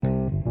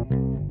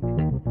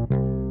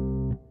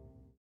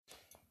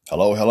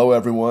Hello, hello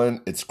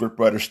everyone. It's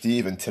Scriptwriter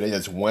Steve, and today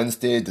is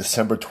Wednesday,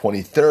 December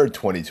 23rd,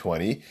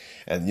 2020.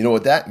 And you know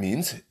what that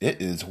means?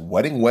 It is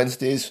Wedding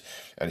Wednesdays.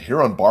 And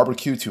here on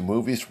Barbecue to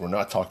Movies, we're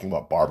not talking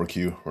about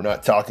barbecue. We're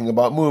not talking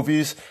about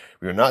movies.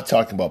 We are not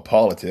talking about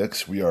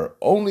politics. We are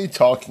only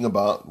talking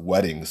about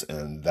weddings,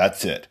 and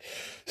that's it.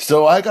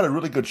 So I got a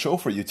really good show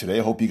for you today.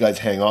 I hope you guys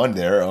hang on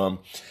there.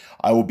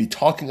 I will be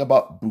talking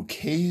about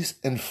bouquets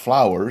and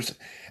flowers,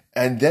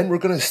 and then we're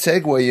going to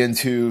segue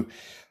into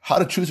how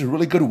to choose a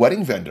really good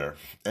wedding vendor.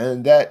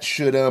 And that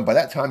should, by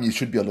that time, you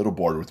should be a little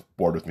bored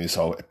with me.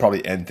 So I'll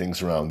probably end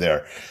things around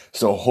there.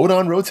 So hold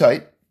on real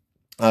tight.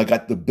 I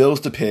got the bills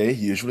to pay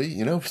usually,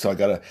 so I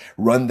got to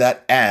run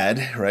that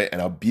ad, right?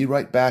 And I'll be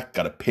right back.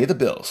 Got to pay the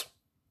bills.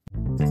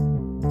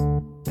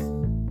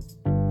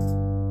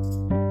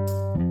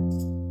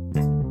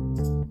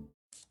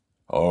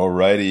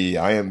 Alrighty,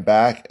 I am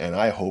back, and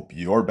I hope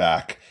you're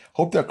back.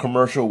 Hope that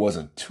commercial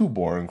wasn't too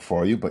boring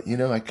for you, but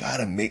I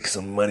gotta make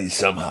some money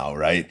somehow,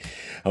 right?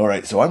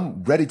 Alright, so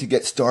I'm ready to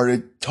get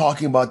started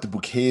talking about the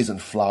bouquets and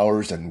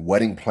flowers and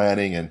wedding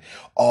planning and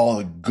all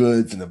the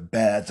goods and the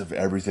bads of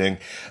everything.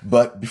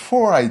 But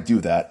before I do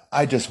that,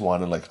 I just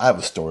want to, I have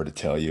a story to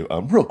tell you,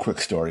 real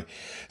quick story.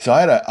 So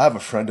I have a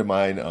friend of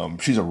mine,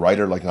 she's a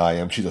writer like I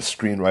am, she's a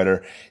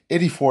screenwriter,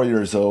 84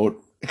 years old,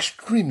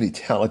 extremely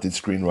talented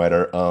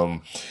screenwriter,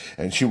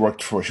 and she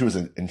was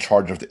in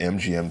charge of the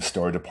MGM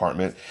story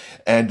department,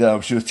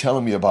 and she was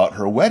telling me about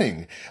her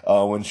wedding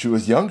when she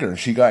was younger, and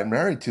she got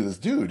married to this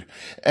dude,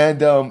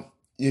 and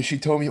she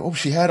told me,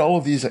 she had all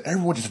of these,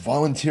 everyone just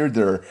volunteered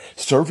their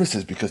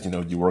services because,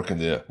 you work in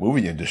the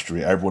movie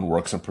industry, everyone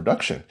works in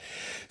production.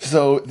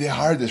 So they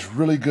hired this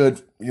really good,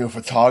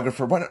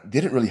 photographer, but they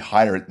didn't really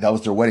hire it. That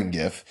was their wedding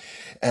gift.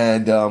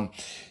 And,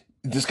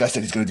 this guy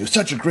said he's going to do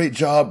such a great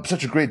job.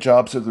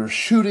 So they're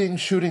shooting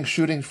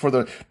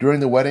during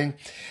the wedding.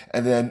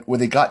 And then when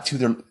they got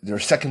to their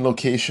second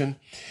location,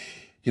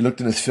 he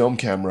looked in his film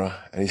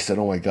camera and he said,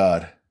 "Oh my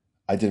God,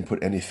 I didn't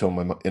put any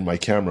film in my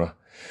camera."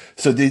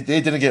 So they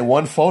didn't get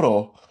one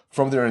photo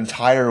from their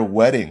entire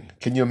wedding.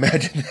 Can you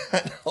imagine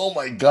that? Oh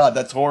my God,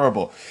 that's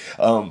horrible.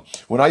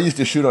 When I used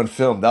to shoot on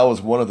film, that was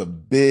one of the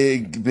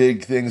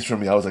big things for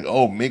me. I was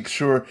like, make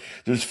sure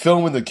there's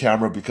film in the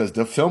camera because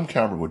the film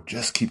camera would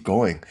just keep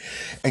going.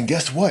 And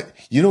guess what?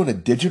 In a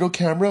digital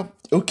camera,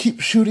 it'll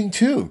keep shooting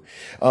too.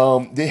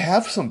 They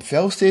have some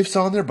fail safes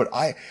on there, but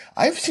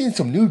I've seen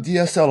some new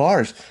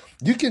DSLRs.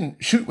 You can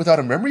shoot without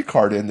a memory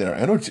card in there,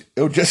 and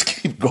it'll just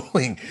keep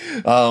going.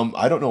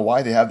 I don't know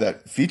why they have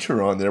that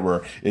feature on there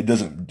where it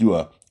doesn't do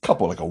a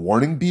couple, like a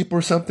warning beep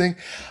or something.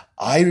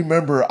 I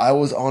remember I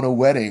was on a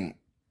wedding,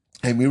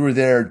 and we were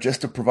there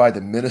just to provide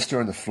the minister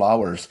and the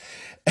flowers.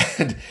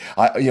 And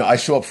I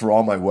show up for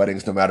all my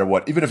weddings, no matter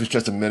what. Even if it's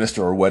just a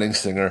minister or a wedding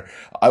singer,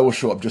 I will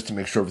show up just to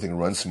make sure everything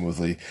runs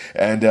smoothly.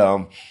 And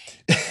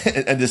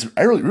and this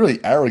really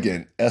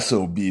arrogant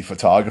SOB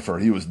photographer,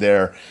 he was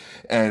there,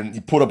 and he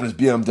pulled up in his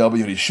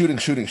BMW and he's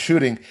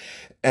shooting,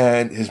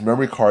 and his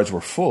memory cards were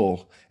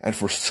full. And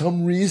for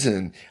some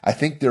reason, I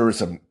think there was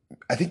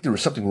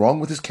something wrong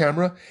with his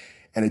camera,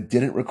 and it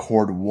didn't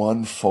record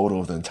one photo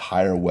of the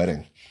entire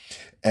wedding.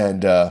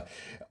 And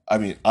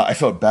I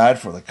felt bad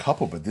for the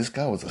couple, but this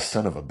guy was a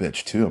son of a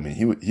bitch too.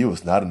 He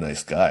was not a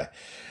nice guy.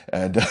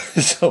 And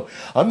so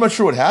I'm not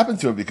sure what happened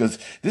to him because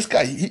this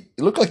guy, he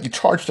looked like he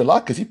charged a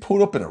lot because he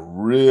pulled up in a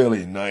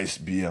really nice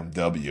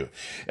BMW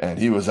and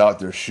he was out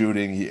there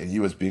shooting. He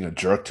was being a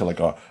jerk to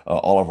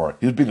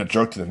he was being a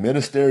jerk to the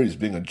minister. He was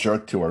being a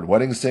jerk to our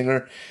wedding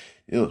singer.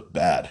 It was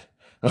bad.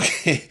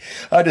 Okay.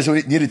 I just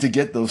needed to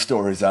get those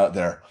stories out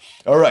there.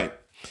 All right.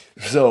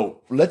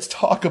 So let's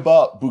talk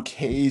about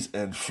bouquets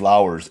and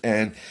flowers.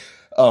 And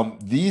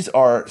these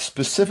are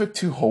specific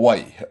to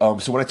Hawaii.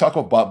 So when I talk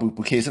about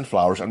bouquets and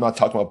flowers, I'm not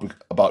talking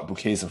about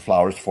bouquets and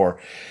flowers for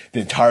the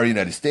entire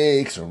United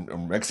States or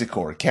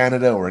Mexico or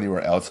Canada or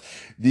anywhere else.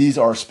 These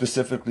are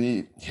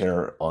specifically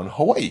here on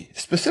Hawaii,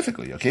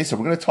 specifically. Okay, so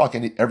we're going to talk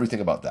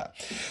everything about that.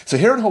 So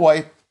here in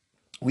Hawaii,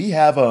 we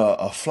have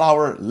a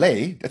flower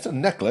lei. That's a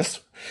necklace.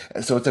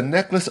 So it's a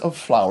necklace of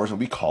flowers, and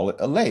we call it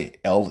a lei,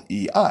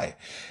 L-E-I.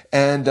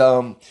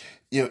 And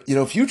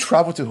if you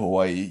travel to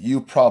Hawaii,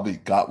 you probably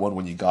got one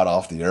when you got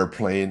off the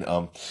airplane.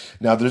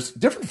 Now there's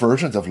different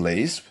versions of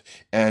leis,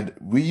 and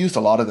we used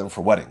a lot of them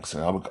for weddings.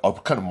 And I'll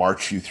kind of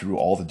march you through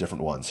all the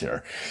different ones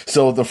here.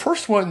 So the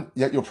first one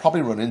that you'll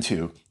probably run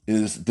into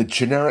is the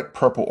generic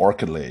purple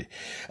orchid lei.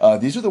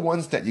 These are the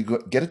ones that you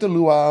get at the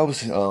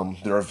luau's.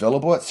 They're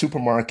available at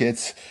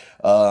supermarkets.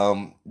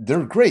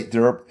 They're great.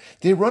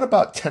 They run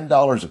about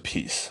 $10 a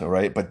piece. All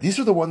right. But these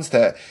are the ones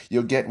that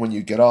you'll get when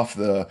you get off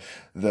the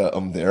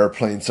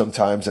airplane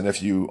sometimes. And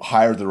if you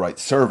hire the right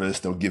service,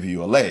 they'll give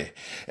you a lei.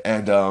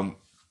 And,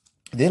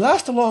 they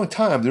last a long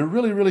time. They're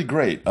really, really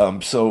great.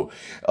 So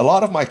a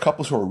lot of my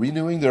couples who are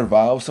renewing their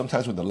vows,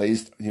 sometimes when the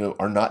leis,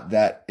 are not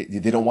that,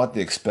 they don't want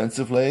the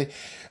expensive lei,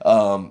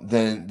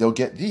 then they'll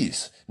get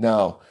these.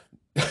 Now,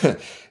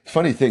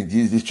 Funny thing,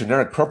 these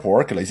generic purple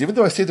orchids, even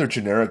though I say they're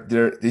generic,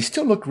 they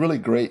still look really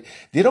great.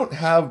 They don't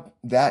have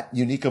that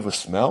unique of a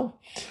smell,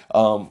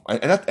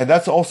 and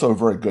that's also a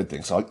very good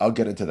thing. So I'll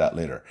get into that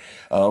later.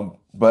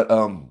 But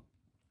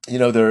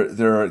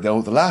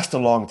they'll last a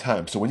long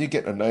time. So when you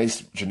get a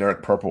nice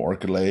generic purple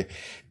orchid,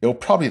 it'll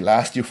probably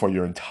last you for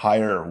your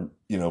entire,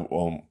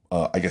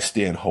 I guess,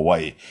 stay in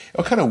Hawaii.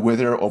 It'll kind of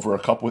wither over a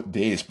couple of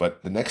days,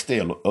 but the next day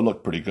it'll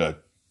look pretty good.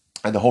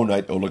 And the whole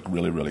night it'll look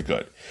really, really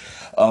good.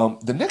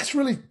 The next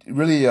really,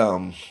 really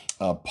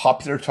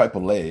popular type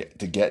of lei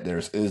to get there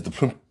is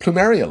the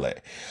plumeria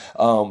lei.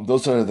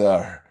 Those are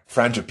the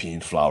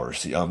frangipane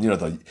flowers.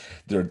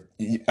 They're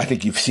I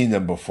think you've seen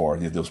them before.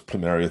 Those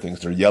plumeria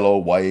things. They're yellow,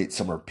 white.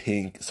 Some are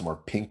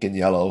pink and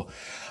yellow.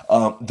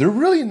 They're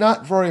really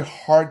not very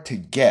hard to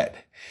get.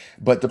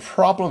 But the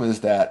problem is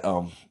that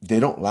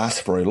they don't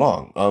last very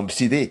long.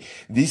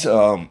 These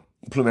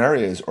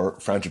plumerias or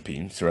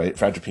frangipanes, right?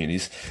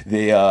 Frangipanes,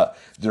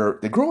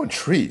 they grow in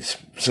trees.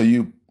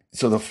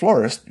 So the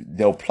florist,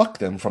 they'll pluck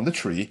them from the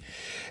tree,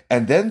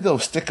 and then they'll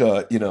stick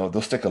a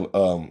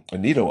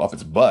needle up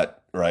its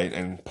butt, right,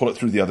 and pull it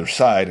through the other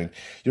side, and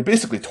you're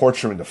basically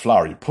torturing the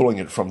flower. You're pulling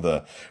it from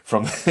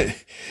from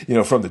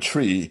the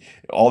tree,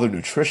 all the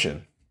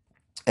nutrition,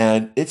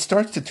 and it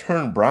starts to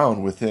turn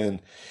brown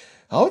within,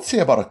 I would say,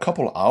 about a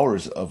couple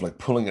hours of like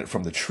pulling it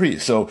from the tree.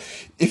 So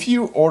if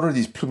you order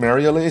these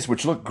plumeria leis,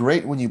 which look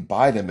great when you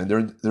buy them and they're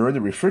in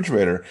the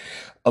refrigerator,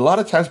 a lot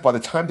of times by the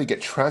time they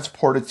get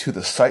transported to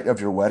the site of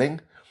your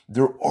wedding,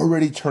 they're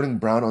already turning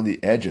brown on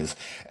the edges.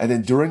 And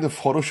then during the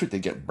photo shoot, they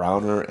get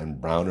browner and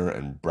browner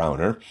and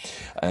browner.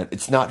 And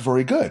it's not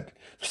very good.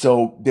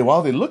 So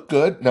while they look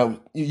good, now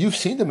you've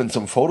seen them in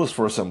some photos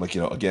for some,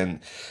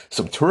 again,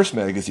 some tourist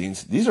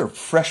magazines. These are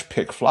fresh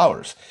picked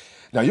flowers.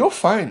 Now you'll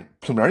find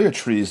plumeria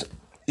trees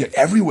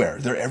everywhere.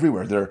 They're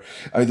everywhere.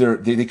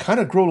 They kind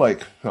of grow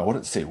like, I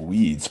wouldn't say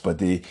weeds,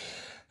 but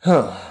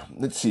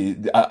let's see.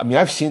 I mean,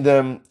 I've seen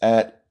them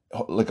at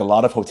like a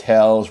lot of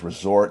hotels,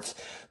 resorts.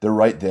 They're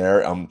right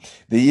there.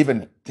 They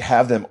even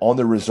have them on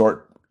the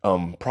resort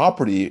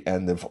property,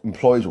 and the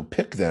employees will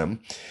pick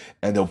them,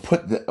 and they'll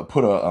put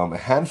a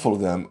handful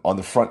of them on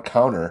the front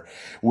counter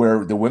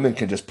where the women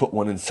can just put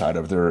one inside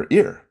of their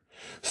ear.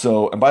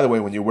 So, and by the way,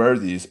 when you wear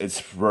these, it's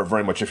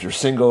very much, if you're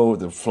single,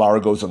 the flower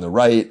goes on the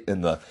right,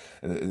 and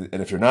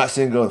if you're not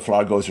single, the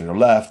flower goes on your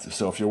left.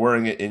 So if you're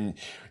wearing it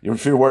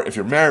if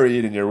you're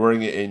married and you're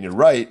wearing it in your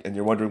right, and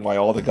you're wondering why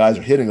all the guys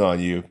are hitting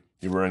on you,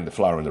 you're wearing the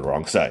flower on the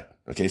wrong side.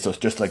 Okay, so it's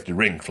just like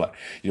your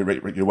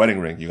your wedding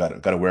ring. You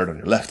gotta wear it on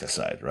your left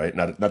side, right?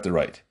 Not the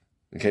right.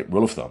 Okay,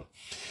 rule of thumb.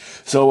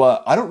 So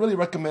I don't really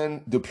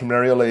recommend the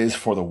plumeria leis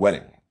for the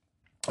wedding.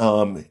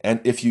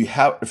 And if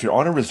you're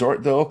on a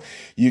resort though,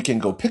 you can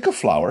go pick a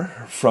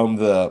flower from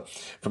the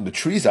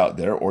trees out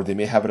there, or they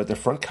may have it at the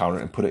front counter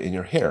and put it in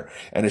your hair.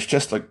 And it's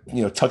just like,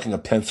 tucking a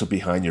pencil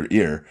behind your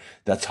ear.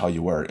 That's how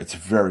you wear it. It's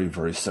very,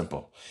 very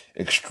simple,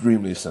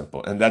 extremely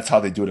simple. And that's how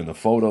they do it in the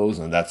photos.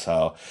 And that's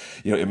how,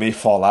 it may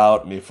fall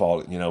out, it may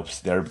fall,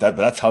 there,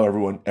 that's how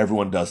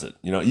everyone does it.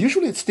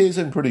 Usually it stays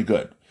in pretty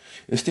good.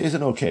 It stays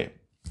in okay.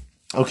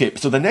 Okay.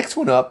 So the next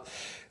one up,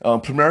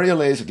 plumeria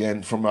leis,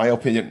 again, from my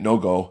opinion, no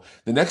go.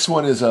 The next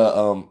one is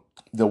the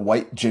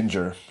white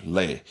ginger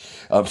lei.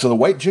 So the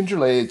white ginger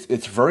lei,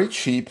 it's very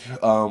cheap.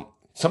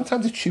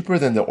 Sometimes it's cheaper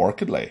than the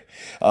orchid lei,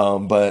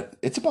 but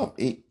it's about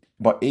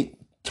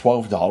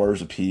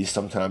 $12 a piece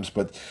sometimes.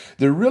 But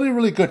they're really,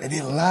 really good, and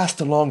they last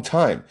a long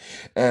time.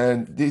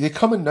 And they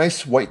come in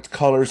nice white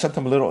colors,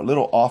 sometimes a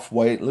little off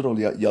white, a little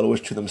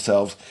yellowish to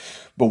themselves.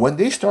 But when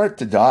they start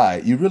to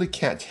die, you really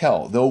can't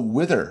tell. They'll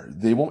wither.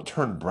 They won't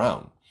turn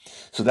brown.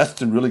 So that's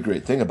the really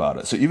great thing about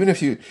it. So even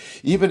if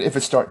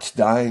it starts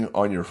dying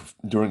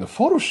during the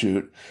photo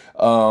shoot,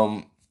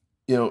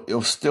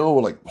 it'll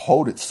still like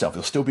hold itself.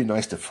 It'll still be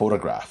nice to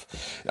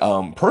photograph.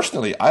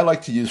 Personally, I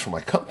like to use for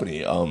my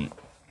company,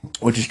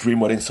 which is Dream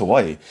Weddings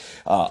Hawaii.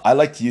 I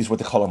like to use what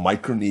they call a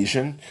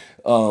Micronesian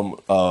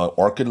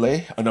orchid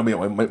lei.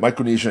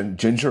 Micronesian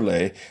ginger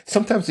lei.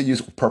 Sometimes they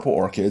use purple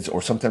orchids,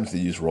 or sometimes they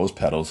use rose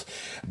petals.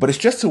 But it's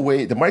just the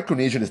way the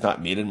Micronesian is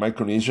not made in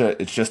Micronesia.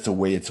 It's just the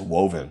way it's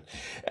woven,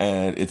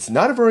 and it's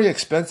not a very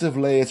expensive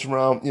lei. It's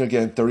around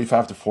again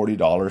 $35 to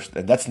 $40,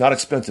 and that's not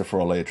expensive for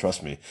a lei.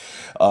 Trust me.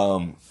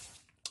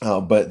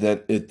 But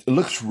then it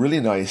looks really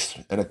nice,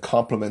 and it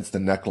complements the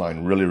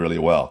neckline really, really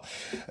well.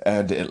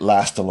 And it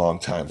lasts a long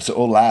time. So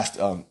it'll last,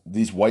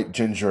 these white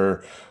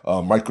ginger,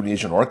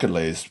 Micronesian orchid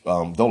leis,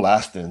 they'll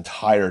last the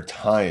entire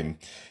time.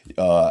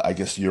 I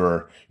guess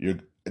the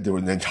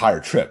entire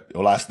trip.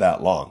 It'll last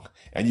that long,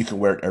 and you can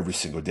wear it every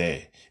single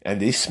day.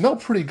 And they smell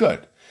pretty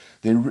good.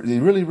 They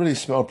really, really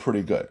smell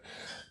pretty good.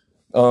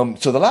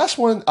 So the last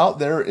one out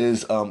there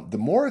is the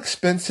more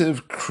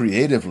expensive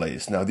creative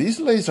leis. Now these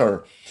leis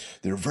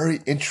they're very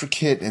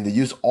intricate, and they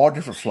use all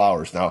different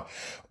flowers. Now,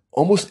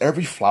 almost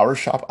every flower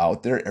shop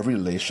out there, every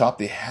lei shop,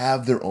 they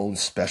have their own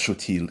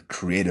specialty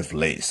creative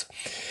leis.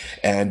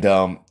 And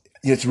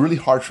it's really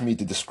hard for me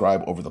to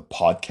describe over the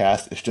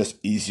podcast. It's just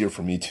easier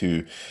for me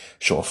to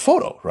show a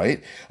photo,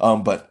 right?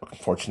 But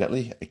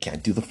unfortunately, I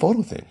can't do the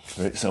photo thing,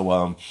 right?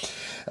 So,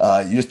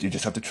 you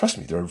just have to trust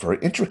me. They're very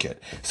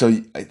intricate. So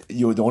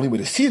the only way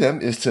to see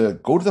them is to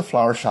go to the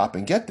flower shop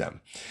and get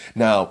them.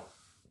 Now,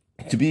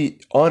 to be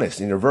honest,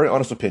 in your very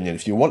honest opinion,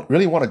 if you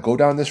really want to go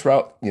down this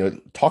route,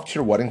 talk to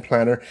your wedding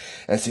planner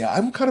and say,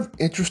 I'm kind of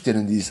interested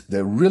in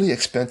the really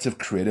expensive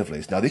creative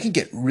lace. Now, they can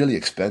get really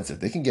expensive.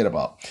 They can get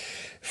about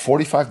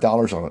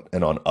 $45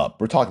 on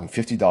up. We're talking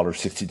 $50,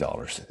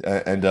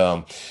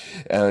 $60.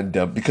 And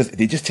because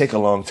they just take a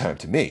long time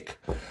to make.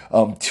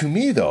 To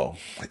me, though,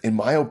 in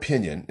my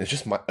opinion, it's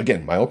just my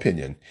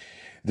opinion,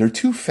 they're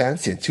too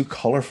fancy and too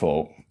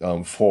colorful,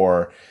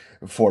 for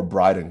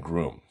bride and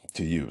groom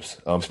to use,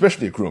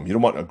 especially a groom. You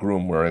don't want a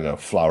groom wearing a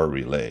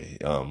flowery lei.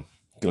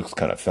 It looks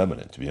kind of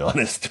feminine, to be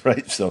honest,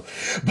 right? So,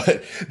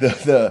 but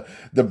the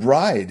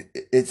bride,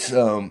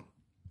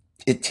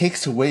 it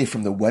takes away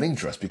from the wedding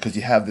dress because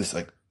you have this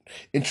like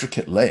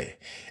intricate lei,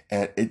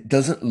 and it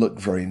doesn't look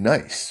very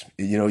nice.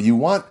 You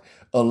want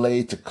a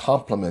lei to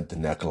complement the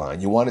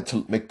neckline. You want it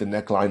to make the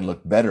neckline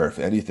look better, if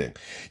anything.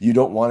 You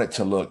don't want it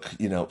to look,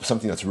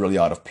 something that's really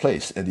out of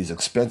place. And these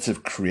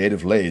expensive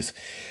creative leis,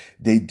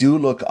 they do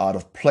look out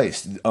of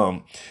place.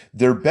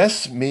 They're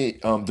best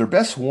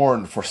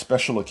worn for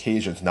special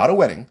occasions, not a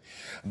wedding,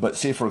 but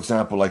say for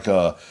example, like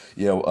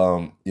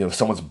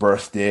someone's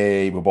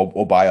birthday.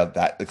 We'll buy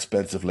that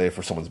expensive lei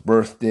for someone's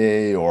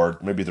birthday, or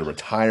maybe they're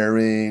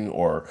retiring,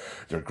 or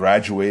they're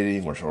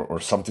graduating,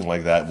 or something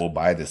like that. We'll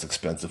buy this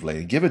expensive lei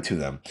and give it to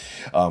them.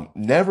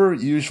 Never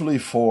usually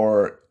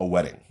for a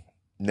wedding.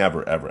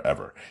 Never, ever,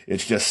 ever.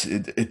 It's just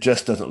it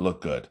just doesn't look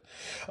good.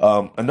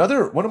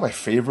 Another one of my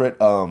favorite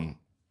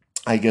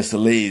I guess the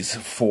leis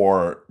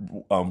for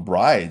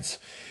brides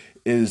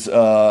is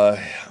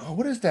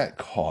what is that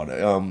called?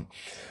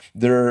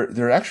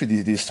 They're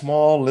actually these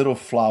small little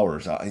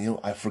flowers.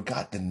 I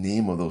forgot the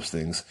name of those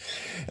things,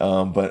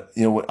 but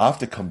what, I'll have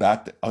to come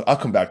back. I'll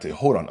come back to you.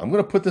 Hold on, I'm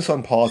gonna put this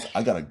on pause.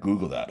 I gotta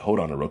Google that.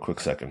 Hold on a real quick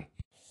second.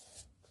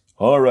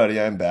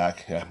 Alrighty, I'm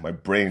back. Yeah, my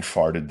brain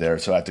farted there,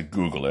 so I had to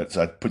Google it.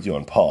 So I put you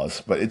on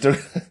pause. But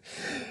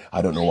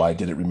I don't know why I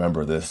didn't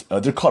remember this.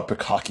 They're called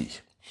pikaki.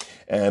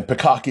 And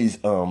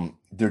pikakis,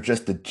 they're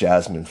just the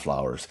jasmine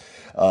flowers,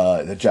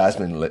 the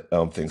jasmine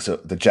thing. So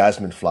the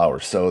jasmine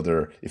flowers. So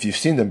if you've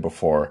seen them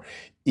before,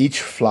 each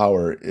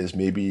flower is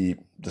maybe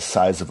the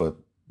size of a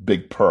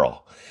big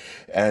pearl,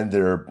 and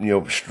they're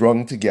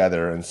strung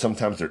together, and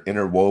sometimes they're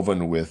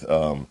interwoven with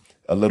a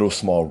little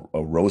small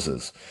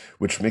roses,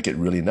 which make it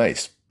really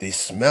nice. They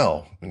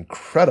smell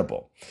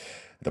incredible.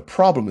 The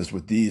problem is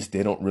with these,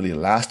 they don't really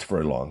last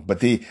very long,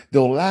 but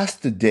they'll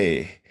last a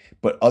day.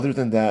 But other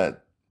than that,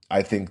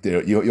 I think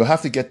you'll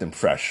have to get them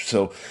fresh.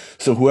 So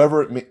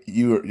whoever when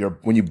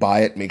you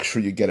buy it, make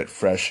sure you get it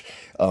fresh.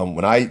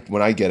 When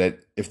I get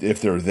it,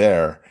 if they're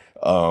there,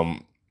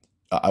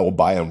 I will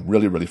buy them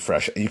really, really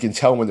fresh. And you can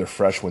tell when they're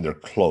fresh when they're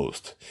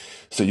closed.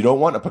 So you don't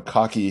want a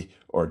pikaki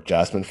or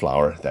jasmine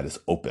flower that is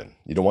open.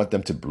 You don't want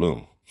them to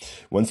bloom.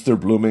 Once they're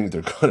blooming,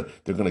 they're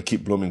gonna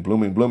keep blooming,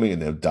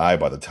 and they'll die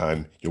by the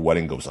time your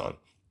wedding goes on.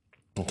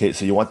 Okay,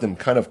 so you want them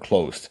kind of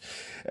closed,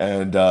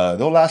 and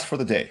they'll last for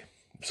the day.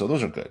 So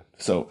those are good.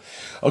 So,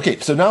 okay.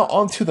 So now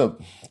onto the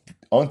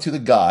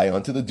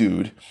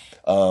dude.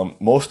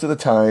 Most of the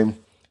time,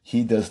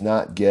 he does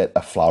not get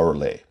a flower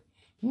lei.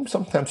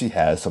 Sometimes he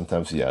has,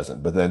 sometimes he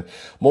hasn't. But then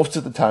most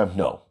of the time,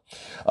 no.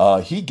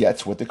 He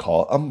gets what they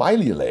call a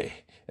maile lei.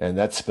 And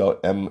that's spelled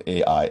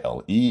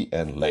M-A-I-L-E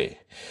and lei.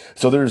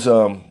 So there's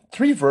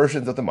 3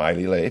 versions of the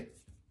maile lei.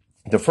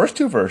 The first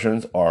 2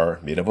 versions are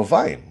made of a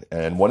vine.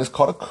 And one is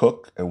called a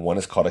cook and one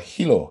is called a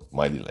hilo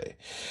maile lei.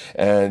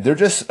 And they're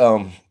just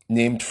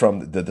named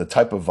from the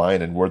type of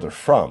vine and where they're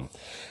from.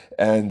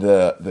 And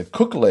the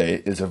cook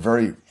lei is a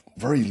very,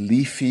 very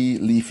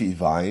leafy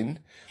vine.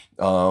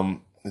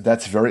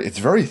 It's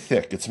very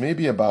thick. It's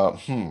maybe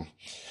about,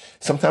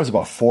 sometimes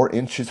about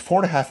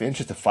 4.5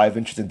 inches to 5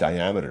 inches in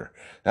diameter.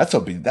 That's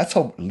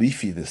how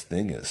leafy this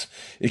thing is.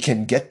 It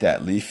can get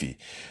that leafy.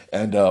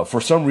 And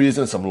for some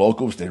reason, some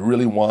locals, they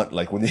really want,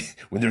 like when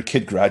their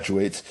kid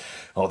graduates,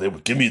 they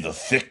would give me the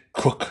thick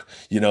cook,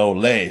 maile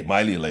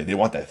lei. They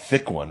want that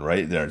thick one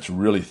right there. It's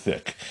really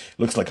thick. It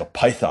looks like a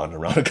python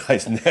around a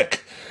guy's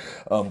neck.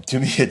 To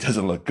me, it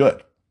doesn't look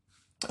good.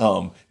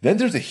 Then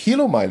there's a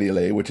hilo maile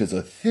lei, which is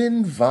a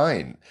thin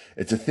vine.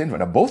 It's a thin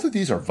vine. Now, both of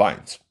these are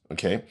vines.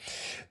 Okay.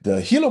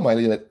 The hilo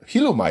maile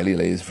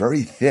lei is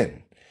very thin.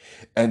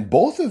 And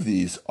both of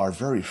these are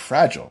very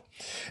fragile.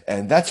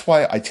 And that's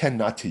why I tend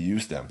not to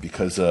use them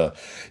because, for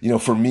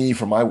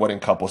my wedding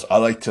couples, I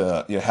like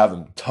to, have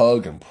them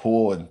tug and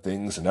pull and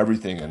things and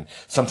everything. And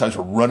sometimes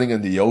we're running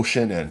in the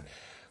ocean and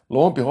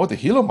lo and behold, the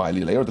hilo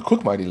maile lei or the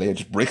cook maile lei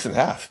just breaks in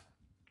half.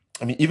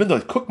 I mean, even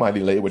the cook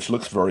maile lei, which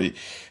looks very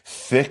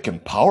thick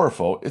and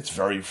powerful, it's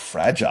very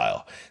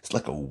fragile. It's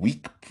like a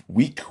weak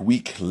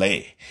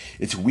lei.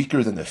 It's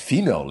weaker than the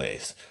female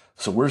leis.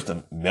 So where's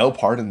the male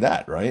part in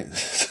that, right?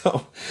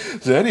 So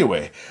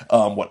anyway,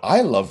 what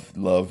I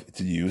love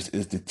to use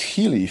is the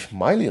tea leaf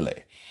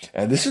Miley.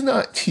 And this is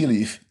not tea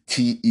leaf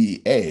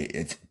TEA,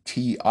 it's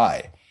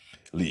TI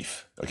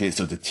leaf. Okay,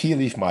 so the tea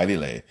leaf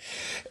Miley,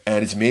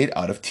 and it's made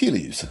out of tea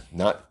leaves,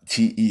 not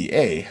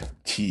TEA,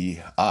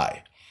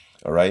 TI.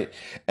 All right,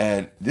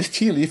 and this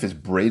tea leaf is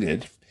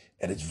braided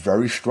and it's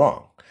very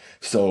strong.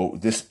 So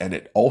this, and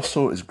it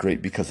also is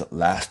great because it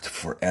lasts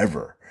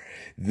forever.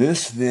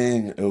 This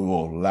thing, it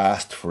will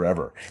last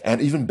forever.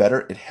 And even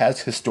better, it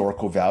has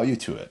historical value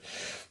to it.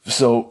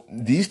 So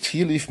these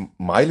tea leaf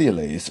Miley,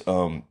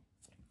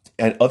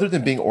 and other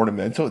than being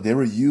ornamental, they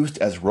were used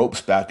as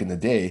ropes back in the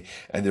day,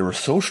 and they were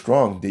so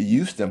strong, they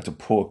used them to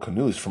pull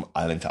canoes from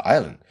island to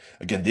island.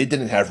 Again, they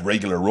didn't have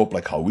regular rope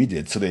like how we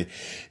did, so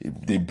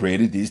they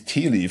braided these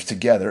tea leaves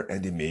together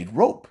and they made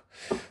rope.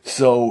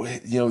 So,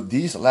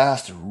 these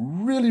last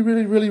really,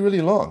 really, really,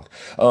 really long.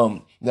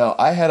 Now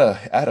I had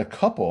a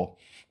couple,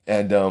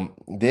 and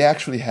they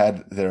actually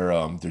had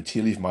their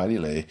tea leaf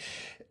Miley,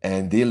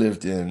 and they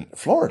lived in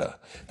Florida.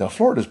 Now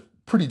Florida's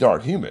pretty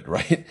darn humid,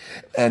 right?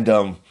 And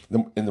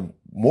in the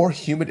more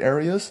humid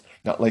areas,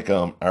 not like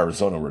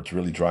Arizona where it's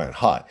really dry and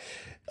hot,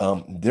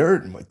 their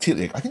tea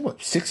leaf, I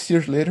think 6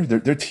 years later,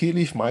 their tea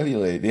leaf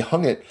Miley, they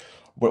hung it.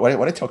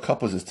 What I tell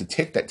couples is to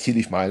take that tea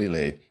leaf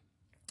Miley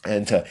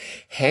and to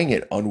hang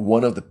it on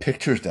one of the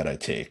pictures that I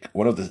take,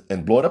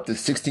 and blow it up to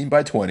 16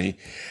 by 20,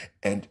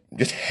 and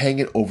just hang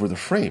it over the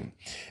frame,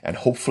 and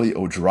hopefully it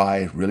will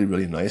dry really,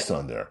 really nice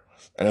on there.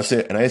 And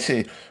I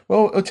say,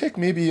 well, it'll take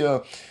maybe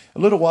a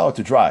little while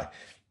to dry.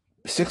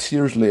 6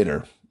 years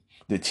later,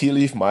 the tea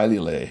leaf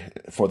Miley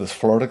for this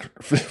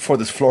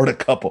Florida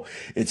couple,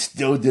 it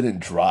still didn't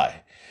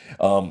dry.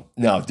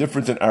 Now,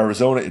 difference in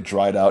Arizona, it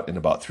dried out in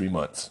about 3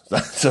 months.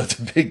 So it's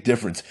a big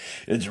difference.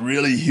 It's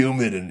really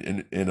humid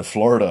in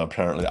Florida,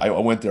 apparently. I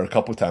went there a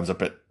couple of times. I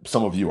bet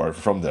some of you are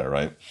from there,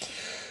 right?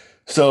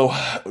 So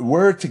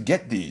where to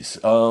get these?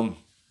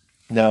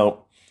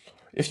 Now,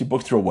 if you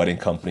book through a wedding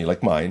company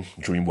like mine,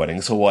 Dream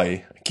Weddings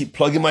Hawaii, I keep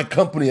plugging my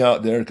company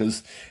out there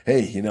because,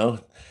 hey,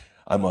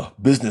 I'm a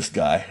business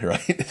guy,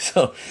 right?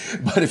 So,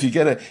 but if you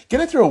get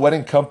it through a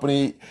wedding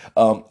company,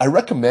 I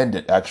recommend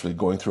it actually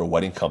going through a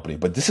wedding company.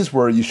 But this is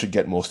where you should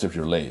get most of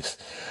your leis.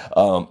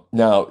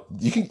 Now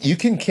you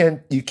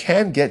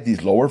can get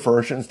these lower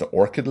versions, the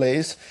orchid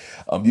leis.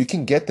 You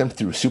can get them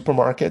through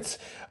supermarkets.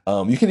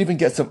 You can even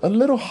get some a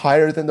little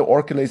higher than the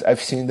orchid leis.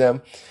 I've seen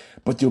them,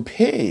 but you'll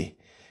pay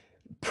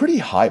pretty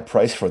high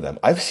price for them.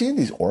 I've seen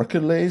these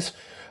orchid leis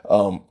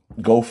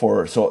go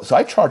for, so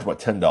I charge about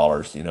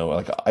 $10,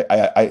 like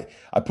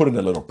I put in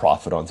a little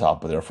profit on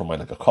top of there for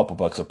like a couple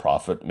bucks of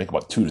profit, make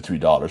about $2 to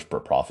 $3 per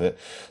profit.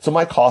 So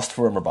my cost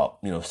for them are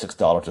about,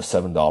 $6 to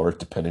 $7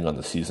 depending on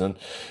the season.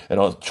 And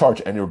I'll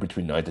charge anywhere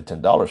between $9 to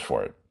 $10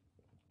 for it.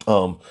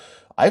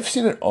 I've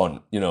seen it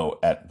on,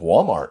 at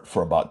Walmart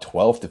for about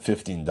 $12 to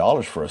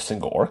 $15 for a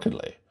single orchid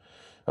lei.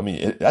 I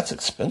mean, that's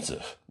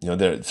expensive,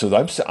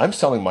 so I'm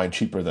selling mine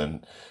cheaper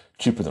than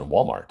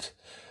Walmart.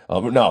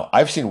 Now,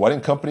 I've seen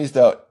wedding companies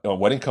sell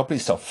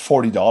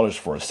 $40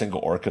 for a single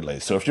orchid lei.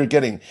 So if you're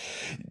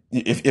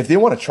if they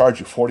want to charge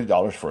you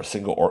 $40 for a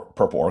single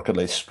purple orchid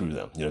lei, screw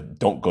them.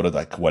 Don't go to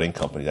that wedding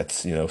company.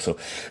 That's,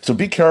 so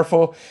be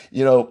careful.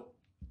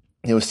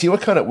 See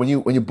what kind of, when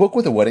you book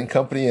with a wedding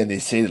company and they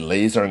say the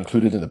leis are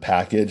included in the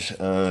package,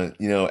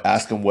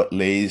 ask them what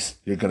leis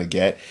you're going to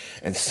get.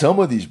 And some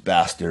of these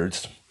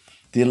bastards,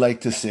 they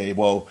like to say,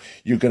 well,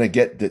 they're going to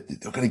get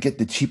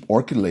the cheap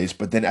orchid leis,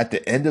 but then at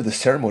the end of the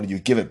ceremony, you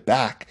give it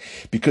back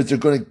because they're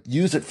going to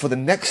use it for the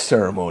next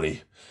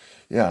ceremony.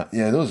 Yeah,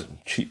 those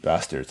cheap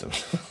bastards.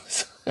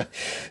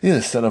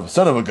 Son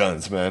of a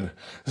guns, man.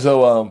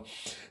 So,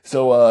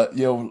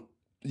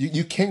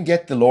 you can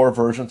get the lower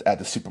versions at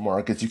the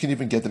supermarkets. You can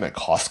even get them at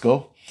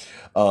Costco.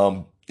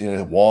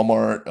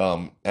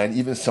 Walmart, and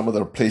even some of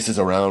the places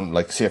around,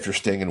 like say if you're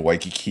staying in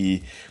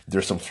Waikiki,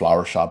 there's some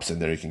flower shops in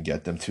there, you can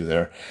get them to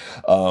there.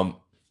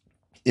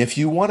 If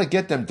you want to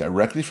get them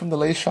directly from the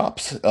lei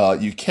shops,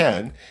 you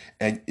can,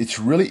 and it's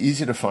really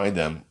easy to find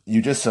them.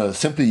 You just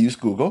simply use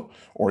Google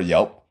or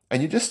Yelp,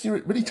 and you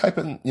really type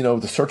in,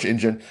 the search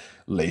engine,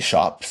 lei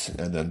shops,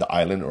 and then the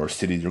island or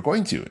city you're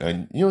going to,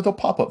 and they'll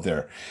pop up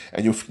there,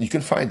 and you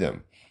can find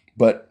them.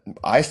 But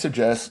I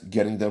suggest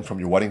getting them from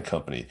your wedding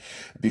company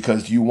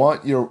because you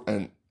want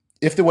and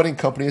if the wedding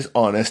company is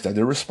honest and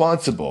they're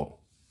responsible,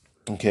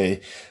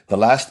 okay,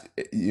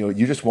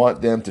 you just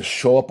want them to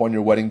show up on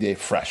your wedding day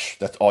fresh.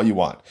 That's all you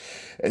want.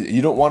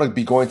 You don't want to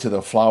be going to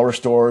the flower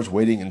stores,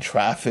 waiting in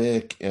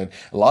traffic. And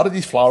a lot of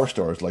these flower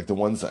stores, like the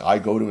ones that I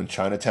go to in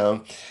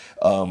Chinatown,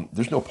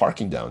 there's no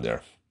parking down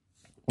there.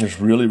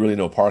 There's really, really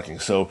no parking.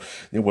 So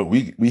what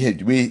we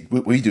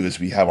do is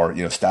we have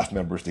our staff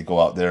members. They go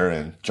out there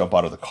and jump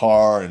out of the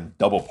car and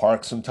double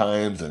park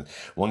sometimes. And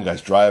one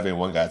guy's driving,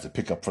 one guy has to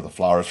pick up for the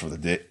flowers for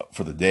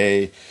the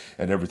day,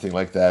 and everything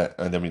like that.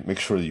 And then we make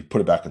sure that you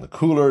put it back in the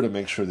cooler to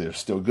make sure they're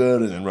still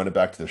good, and then run it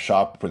back to the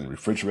shop, put it in the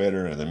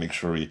refrigerator, and then make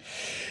sure we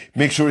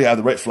have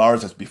the right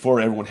flowers. That's before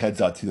everyone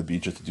heads out to the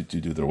beaches to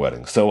do their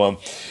wedding. So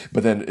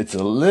but then it's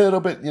a little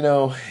bit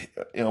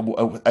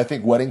I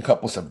think wedding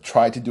couples have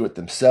tried to do it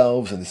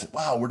themselves, and they say,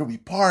 "Wow, where do we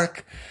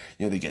park?"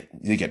 They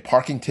get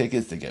parking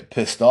tickets. They get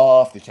pissed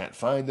off. They can't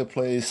find the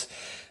place.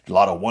 A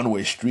lot of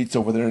one-way streets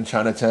over there in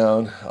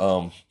Chinatown.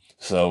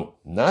 So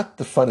not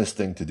the funnest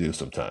thing to do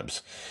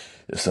sometimes.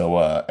 So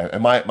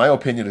and my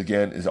opinion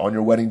again is on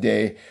your wedding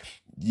day,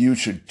 you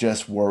should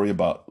just worry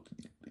about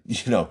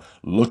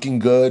looking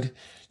good.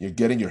 You're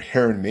getting your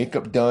hair and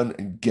makeup done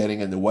and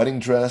getting in the wedding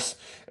dress,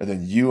 and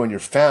then you and your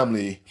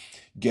family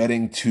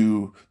getting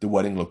to the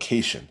wedding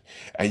location.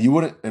 And you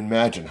wouldn't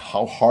imagine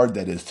how hard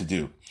that is to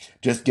do.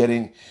 Just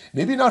getting,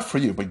 maybe not for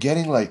you, but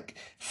getting like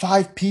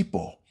 5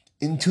 people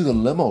into the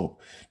limo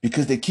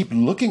because they keep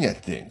looking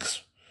at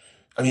things.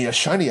 I mean, a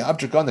shiny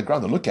object on the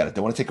ground, they look at it.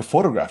 They want to take a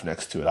photograph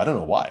next to it. I don't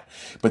know why.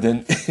 But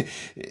then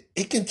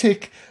it can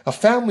take a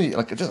family,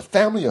 like just a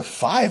family of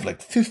 5,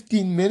 like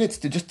 15 minutes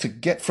to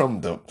get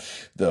from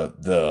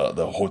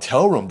the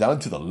hotel room down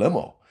to the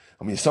limo.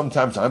 I mean,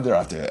 sometimes I'm there, I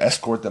have to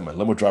escort them. My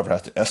limo driver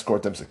has to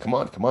escort them. Say, come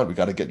on, we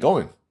got to get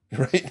going,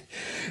 right?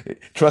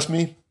 Trust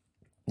me,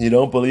 you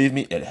don't believe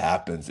me? It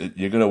happens.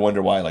 You're going to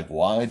wonder why. Like,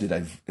 why did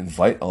I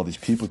invite all these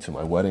people to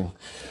my wedding?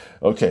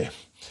 Okay.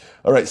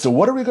 All right. So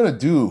what are we going to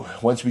do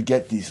once we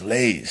get these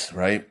leis,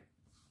 right?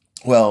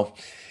 Well,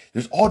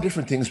 there's all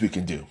different things we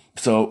can do.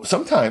 So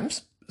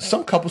sometimes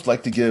some couples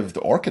like to give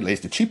the orchid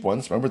leis, the cheap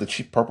ones. Remember the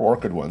cheap purple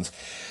orchid ones?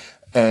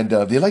 And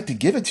they like to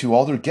give it to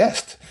all their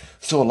guests.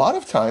 So a lot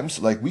of times,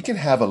 like we can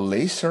have a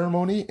lei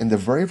ceremony in the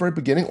very, very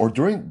beginning, or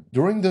during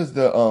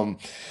the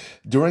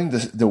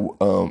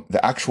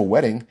actual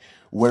wedding,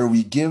 where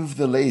we give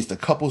the leis. The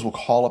couples will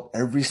call up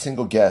every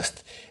single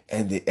guest,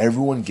 and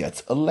everyone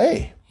gets a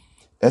lei.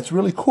 That's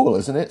really cool,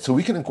 isn't it? So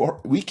we can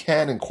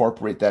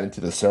incorporate that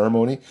into the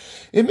ceremony.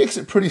 It makes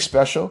it pretty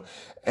special.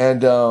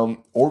 And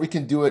or we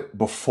can do it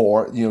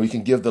before. We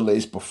can give the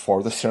leis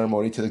before the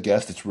ceremony to the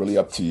guest. It's really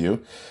up to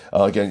you.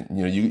 Again,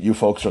 you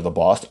folks are the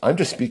boss. I'm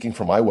just speaking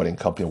for my wedding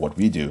company and what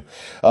we do.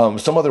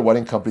 Some other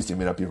wedding companies, they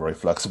may not be very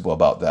flexible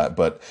about that,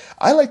 but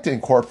I like to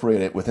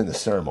incorporate it within the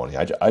ceremony.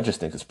 I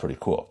just think it's pretty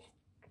cool.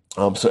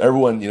 So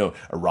everyone,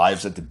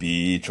 arrives at the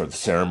beach or the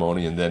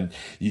ceremony, and then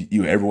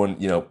everyone,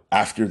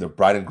 after the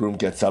bride and groom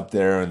gets up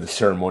there and the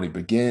ceremony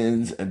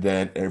begins, and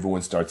then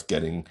everyone starts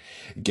getting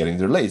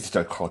their leis,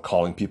 start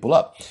calling people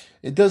up.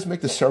 It does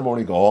make the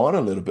ceremony go on a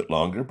little bit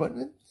longer, but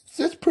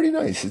it's pretty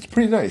nice. It's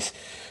pretty nice.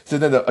 So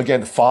then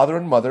again, father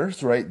and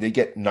mothers, right? They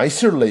get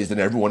nicer leis than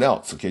everyone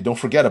else. Okay. Don't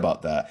forget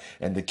about that.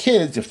 And the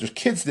kids, if there's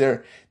kids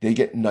there, they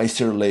get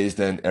nicer leis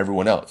than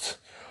everyone else.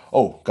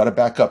 Oh, got to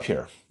back up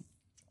here.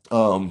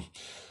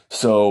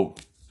 So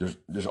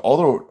there's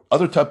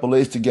other type of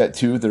leis to get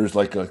to. There's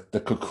like the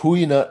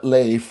kukui nut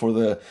lei for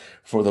the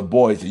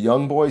boys. The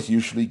young boys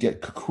usually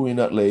get kukui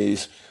nut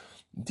leis.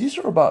 These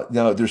are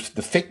now there's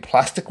the fake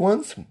plastic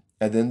ones,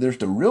 and then there's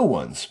the real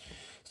ones.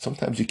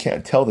 Sometimes you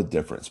can't tell the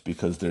difference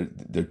because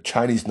they're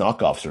Chinese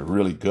knockoffs are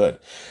really good.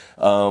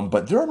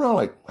 But they're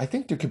around I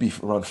think there could be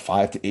around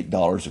 $5 to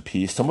 $8 a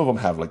piece. Some of them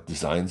have like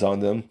designs on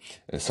them,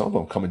 and some of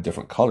them come in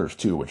different colors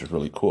too, which is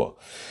really cool.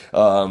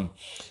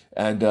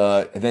 And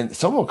then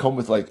some will come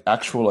with like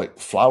actual like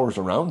flowers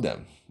around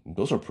them.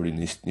 Those are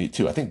pretty neat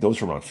too. I think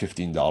those are around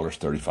 $15,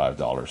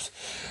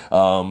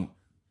 $35.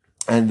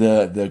 And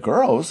the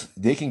girls,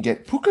 they can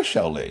get puka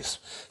shell leis.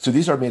 So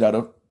these are made out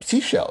of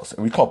seashells,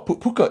 and we call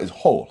puka is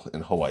whole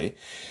in Hawaii.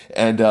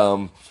 And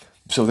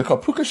so they're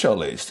called puka shell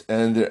leis,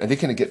 and they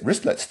can get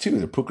wristlets too.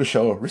 They're puka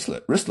shell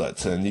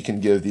wristlets, and you can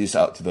give these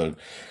out to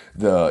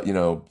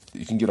you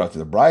can give out to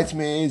the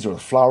bridesmaids or the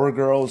flower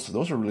girls.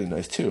 Those are really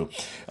nice too.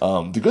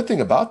 The good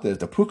thing about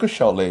the puka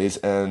shell leis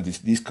and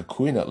these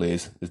kukui nut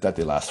leis is that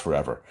they last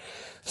forever.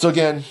 So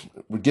again,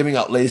 we're giving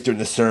out leis during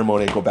the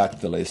ceremony. Go back to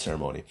the lei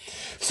ceremony.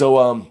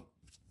 So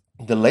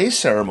the lei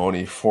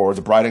ceremony for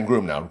the bride and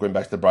groom. Now we're going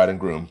back to the bride and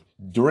groom.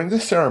 During the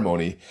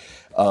ceremony,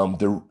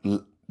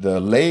 the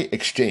lei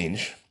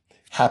exchange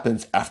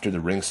happens after the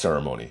ring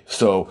ceremony.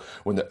 So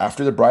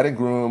after the bride and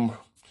groom,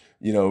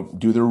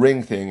 do the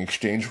ring thing,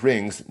 exchange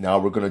rings. Now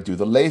we're going to do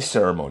the lei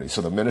ceremony.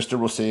 So the minister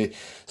will say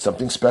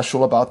something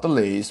special about the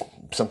leis,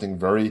 something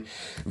very,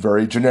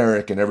 very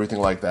generic and everything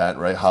like that,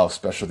 right? How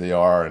special they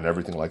are and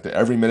everything like that.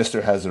 Every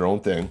minister has their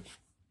own thing.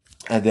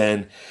 And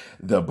then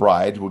the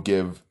bride will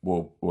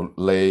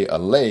lay a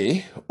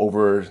lei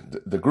over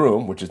the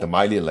groom, which is the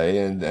maile lei,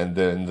 and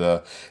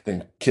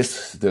then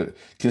kiss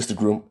the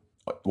groom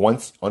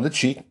once on the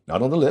cheek,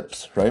 not on the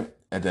lips, right?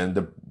 And then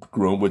the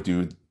groom would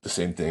do the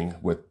same thing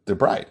with the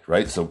bride,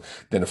 right? So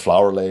then a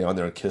flower lei on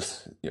there and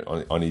kiss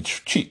on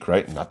each cheek,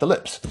 right? Not the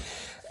lips.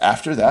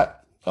 After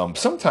that,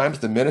 sometimes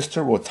the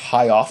minister will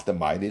tie off the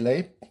maile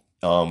lei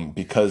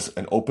because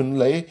an open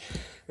lei,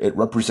 it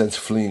represents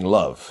fleeing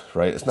love,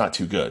 right? It's not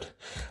too good.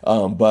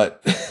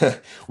 But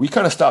we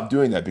kind of stopped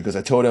doing that because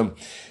I told him,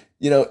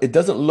 it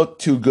doesn't look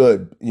too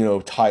good,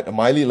 tied. A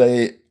maili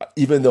lei,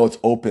 even though it's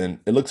open,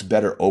 it looks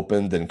better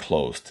open than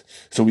closed.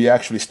 So we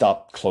actually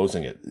stopped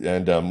closing it.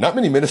 And not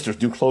many ministers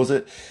do close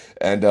it.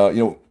 And,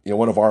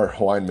 one of our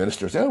Hawaiian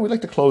ministers, we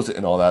like to close it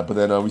and all that. But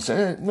then we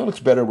say, it looks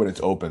better when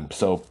it's open.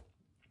 So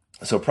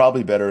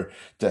probably better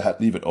to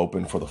leave it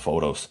open for the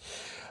photos.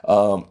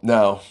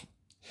 Now,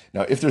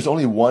 if there's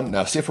only one,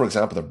 now say for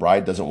example, the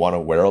bride doesn't want to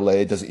wear a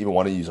lei, doesn't even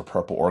want to use a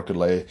purple orchid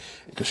lei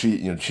because she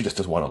just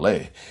doesn't want a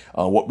lei.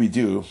 What we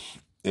do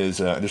is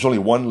there's only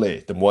one lei.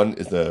 The one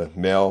is the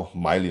male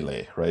maili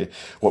lei, right?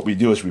 What we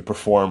do is we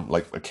perform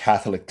like a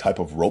Catholic type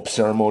of rope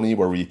ceremony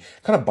where we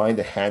kind of bind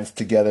the hands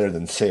together,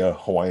 then say a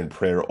Hawaiian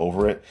prayer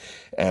over it,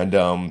 and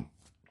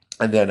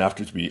then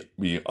afterwards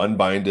we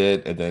unbind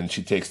it, and then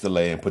she takes the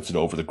lei and puts it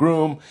over the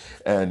groom,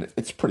 and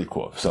it's pretty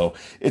cool. So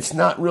it's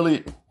not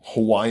really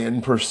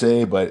Hawaiian per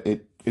se, but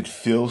it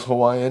feels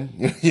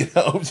Hawaiian,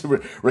 So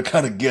we're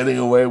kind of getting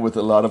away with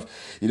a lot of,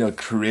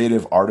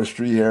 creative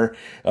artistry here.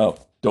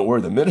 Don't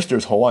worry, the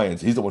minister's Hawaiian.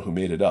 He's the one who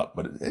made it up,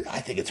 but I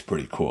think it's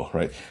pretty cool,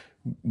 right?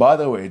 By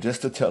the way,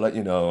 just to let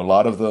you know, a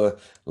lot of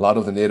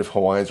the native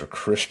Hawaiians are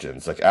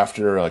Christians. Like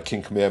after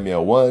King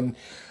Kamehameha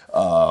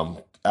I,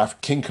 after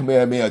King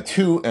Kamehameha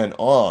II and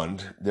on,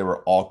 they were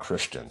all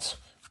Christians.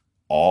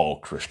 All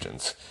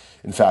Christians.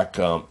 In fact,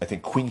 I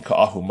think Queen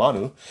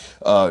Ka'ahumanu,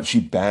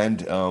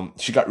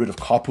 she got rid of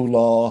kapu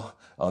law.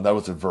 That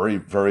was a very,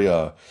 very,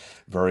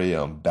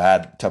 very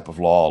bad type of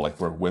law, like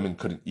where women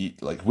couldn't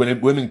eat, like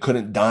women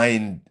couldn't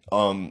dine.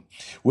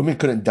 Women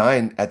couldn't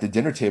dine at the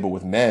dinner table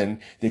with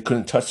men. They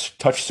couldn't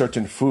touch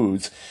certain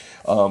foods.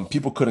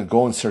 People couldn't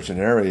go in certain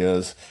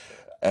areas.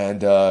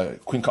 And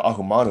Queen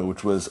Ka'ahumanu,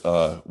 which was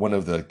one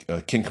of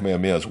the King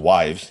Kamehameha's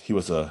wives, he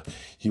was a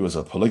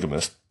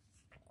polygamist.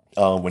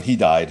 When he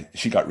died,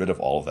 she got rid of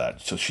all of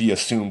that. So she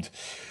assumed,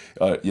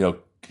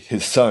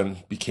 his son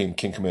became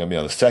King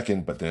Kamehameha II,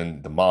 but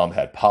then the mom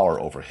had power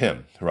over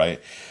him,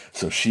 right?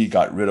 So she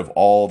got rid of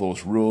all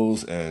those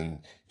rules and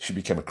she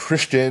became a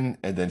Christian,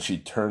 and then she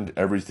turned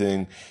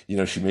everything,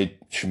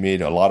 she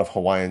made a lot of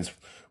Hawaiians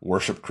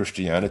worship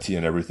Christianity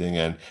and everything.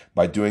 And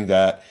by doing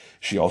that,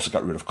 she also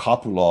got rid of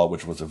kapu law,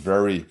 which was a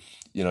very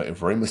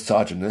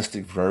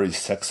misogynistic, very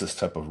sexist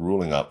type of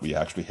ruling up we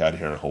actually had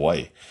here in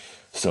Hawaii.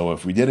 So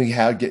if we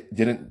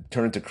didn't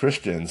turn into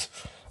Christians,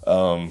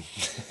 that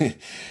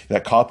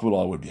kapu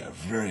law would be a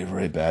very,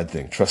 very bad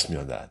thing. Trust me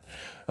on that.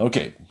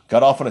 Okay,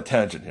 got off on a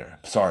tangent here.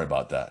 Sorry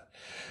about that.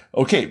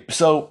 Okay,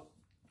 so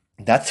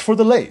that's for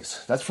the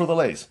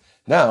leis.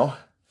 Now,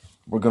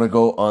 we're going to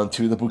go on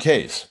to the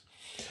bouquets.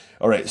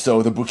 All right,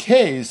 so the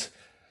bouquets,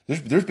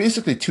 there's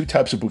basically two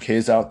types of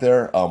bouquets out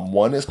there.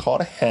 One is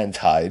called a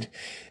hand-tied,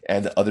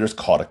 and the other is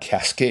called a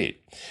cascade.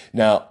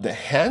 Now, the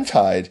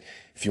hand-tied,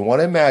 if you want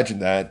to imagine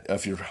that,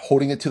 if you're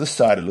holding it to the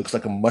side, it looks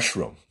like a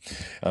mushroom.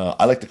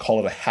 I like to call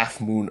it a half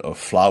moon of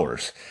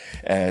flowers.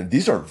 And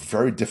these are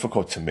very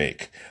difficult to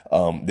make.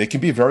 They can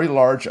be very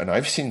large, and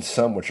I've seen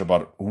some which are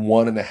about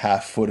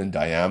 1.5 foot in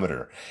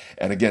diameter.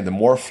 And again, the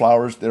more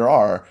flowers there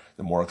are,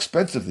 the more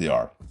expensive they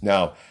are.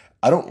 Now,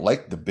 I don't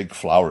like the big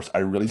flowers. I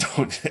really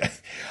don't.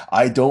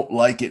 I don't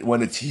like it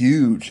when it's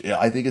huge.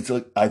 I think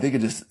it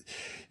just,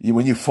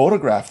 when you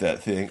photograph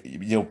that thing,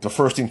 the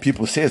first thing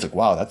people say is like,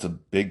 wow, that's a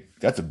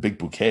big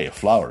bouquet of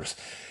flowers,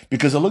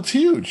 because it looks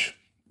huge.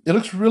 It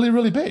looks really,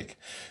 really big.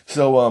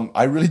 So,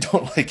 I really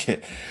don't like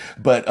it.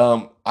 But,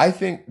 I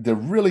think the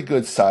really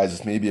good size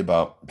is maybe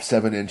about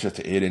 7 inches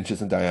to 8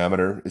 inches in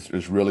diameter.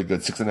 It's really good,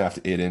 6.5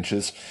 to 8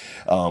 inches.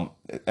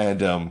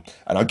 And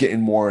I'll get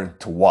in more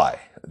into why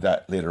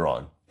that later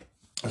on.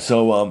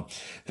 So,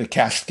 the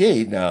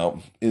cascade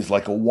now is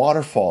like a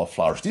waterfall of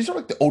flowers. These are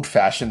like the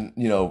old-fashioned,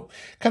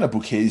 kind of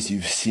bouquets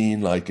you've seen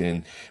like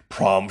in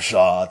prom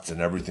shots and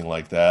everything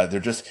like that.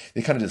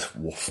 They kind of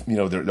just,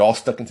 they're all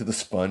stuck into the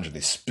sponge and they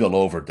spill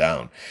over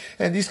down.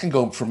 And these can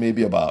go for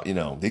maybe about,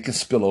 they can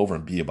spill over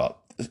and be about,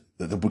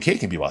 the bouquet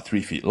can be about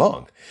 3 feet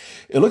long.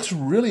 It looks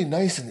really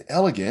nice and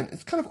elegant.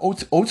 It's kind of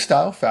old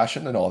style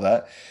fashion and all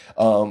that.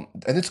 And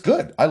it's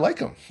good. I like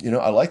them.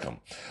 I like them.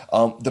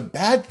 The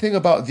bad thing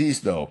about these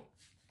though,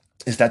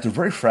 is that they're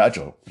very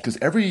fragile, because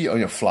every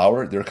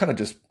flower, they're kind of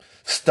just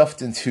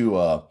stuffed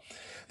into,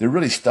 they're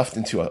really stuffed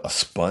into a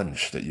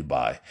sponge that you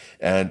buy.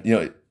 And,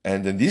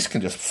 and then these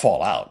can just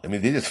fall out. I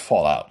mean, they just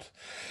fall out.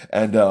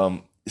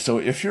 And, so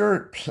if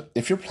you're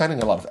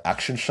planning a lot of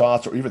action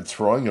shots or even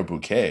throwing your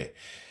bouquet,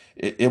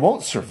 it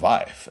won't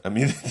survive. I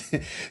mean,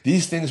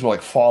 these things will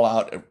like fall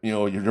out.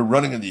 You're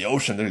running in the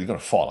ocean, they're going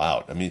to fall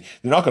out. I mean,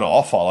 they're not going to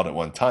all fall out at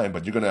one time,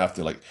 but you're going to have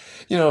to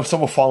if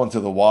some will fall into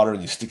the water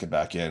and you stick it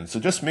back in.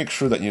 So just make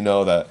sure that you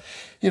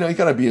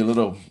got to be a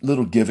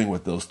little giving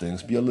with those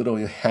things. You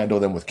handle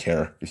them with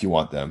care if you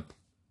want them.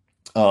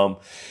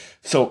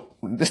 So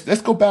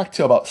let's go back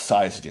to about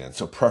size again.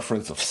 So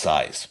preference of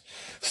size.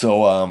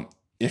 So,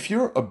 if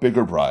you're a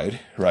bigger bride,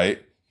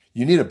 right,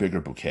 you need a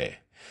bigger bouquet.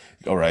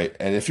 All right.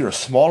 And if you're a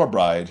smaller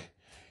bride,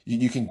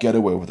 you can get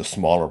away with a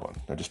smaller one.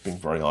 I'm just being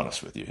very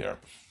honest with you here.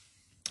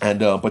 And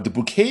but the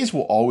bouquets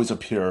will always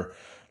appear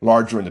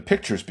larger in the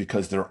pictures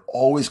because they're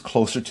always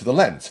closer to the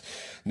lens.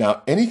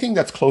 Now, anything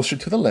that's closer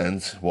to the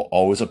lens will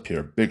always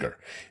appear bigger.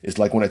 It's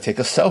like when I take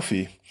a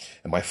selfie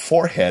and my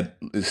forehead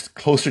is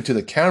closer to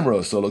the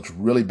camera, so it looks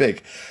really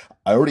big.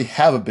 I already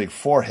have a big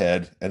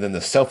forehead, and then the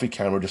selfie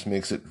camera just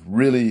makes it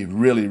really,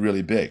 really,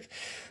 really big.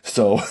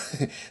 So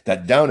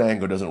that down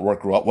angle doesn't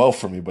work well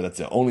for me, but it's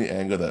the only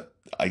angle that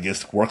I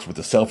guess works with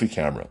the selfie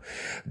camera.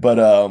 But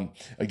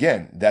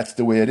again, that's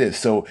the way it is.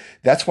 So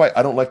that's why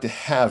I don't like to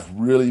have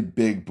really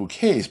big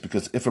bouquets,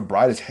 because if a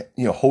bride is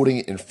holding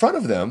it in front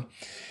of them,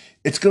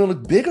 it's going to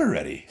look big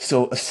already.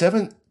 So a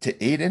 7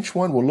 to 8 inch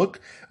one will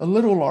look a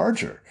little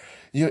larger.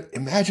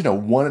 Imagine a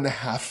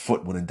 1.5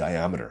 foot one in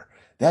diameter.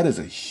 That is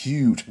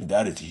huge.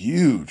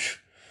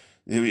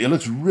 It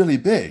looks really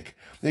big.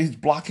 He's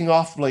blocking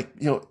off,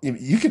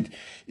 you could,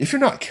 if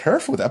you're not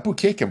careful, that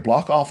bouquet can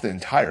block off the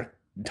entire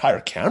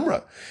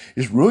camera.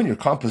 Just ruin your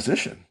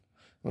composition.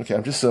 Okay,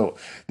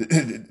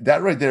 that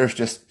right there is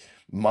just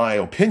my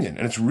opinion.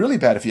 And it's really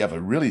bad if you have a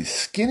really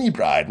skinny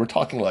bride. We're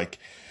talking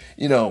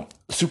supermodel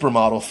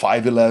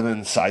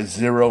 5'11", size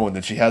 0, and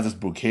then she has this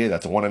bouquet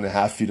that's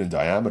 1.5 feet in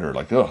diameter.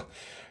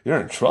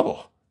 You're in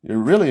trouble. You're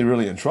really,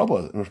 really in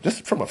trouble,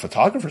 just from a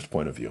photographer's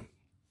point of view.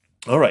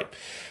 All right.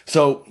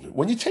 So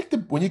when you get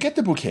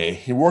the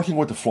bouquet, you're working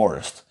with the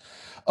florist.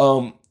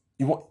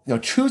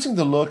 Choosing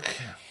the look.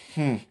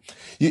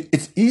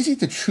 It's easy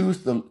to choose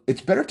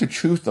it's better to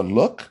choose the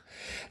look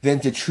than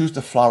to choose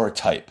the flower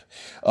type.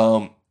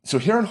 So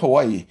here in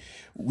Hawaii,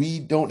 we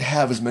don't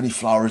have as many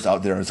flowers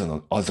out there as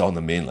on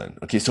the mainland.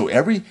 Okay. So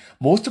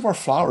most of our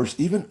flowers,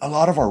 even a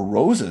lot of our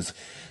roses,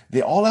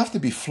 they all have to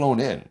be flown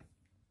in.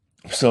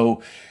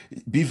 So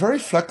be very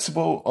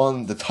flexible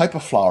on the type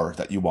of flower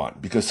that you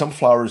want, because some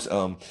flowers,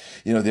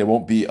 they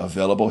won't be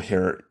available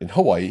here in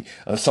Hawaii.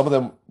 Some of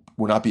them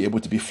will not be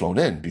able to be flown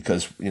in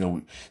because,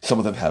 some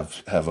of them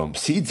have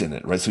seeds in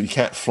it, right? So you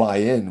can't fly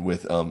in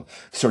with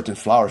certain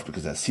flowers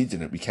because that seeds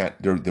in it.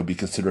 They'll be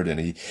considered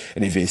an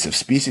invasive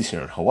species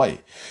here in Hawaii.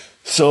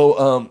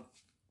 So,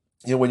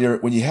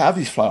 when you have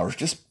these flowers,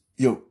 just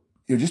be a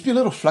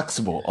little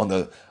flexible on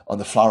the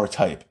flower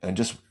type, and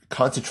just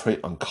concentrate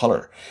on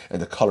color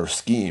and the color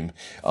scheme,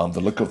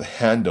 the look of the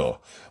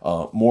handle,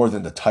 more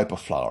than the type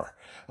of flower.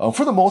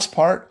 For the most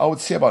part, I would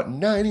say about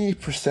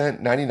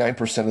 90%,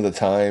 99% of the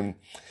time,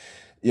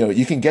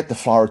 you can get the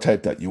flower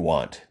type that you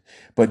want.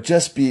 But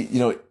just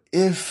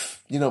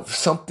if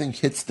something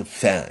hits the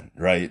fan,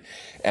 right?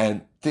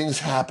 And things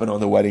happen on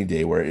the wedding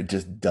day where it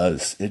just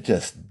does.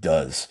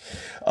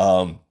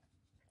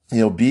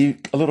 Be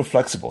a little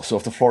flexible. So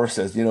if the florist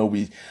says,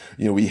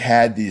 we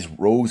had these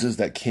roses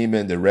that came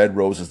in, the red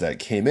roses that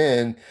came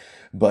in,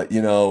 but,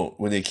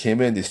 when they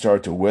came in, they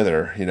started to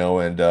wither,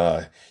 and,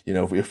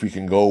 if we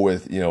can go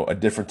with, a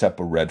different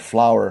type of red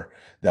flower,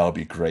 that would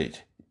be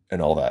great,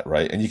 and all that,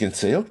 right? And you can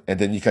say, and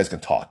then you guys can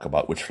talk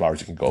about which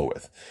flowers you can go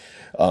with.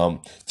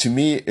 To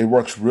me, it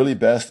works really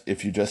best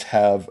if you just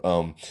have,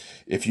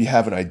 if you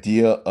have an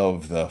idea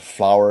of the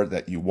flower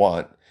that you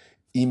want,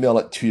 email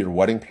it to your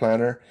wedding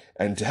planner,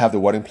 and to have the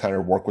wedding planner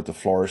work with the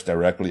florist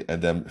directly,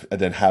 and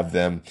then have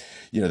them,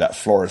 that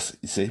florist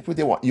say,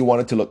 you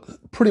want it to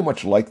look pretty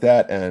much like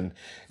that, and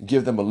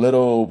give them a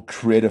little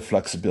creative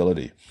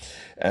flexibility.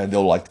 And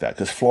they'll like that,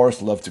 because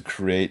florists love to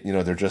create,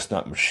 they're just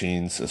not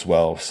machines as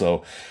well.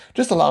 So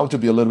just allow them to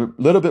be a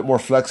little bit more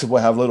flexible,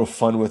 have a little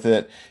fun with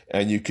it,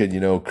 and you can,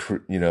 have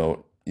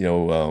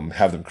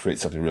them create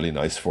something really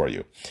nice for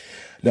you.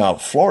 Now,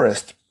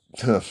 florist,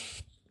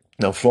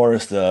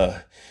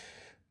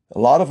 a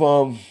lot of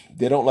them,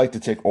 they don't like to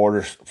take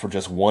orders for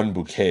just one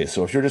bouquet.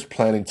 So if you're just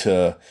planning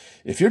to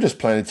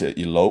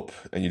elope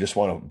and you just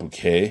want a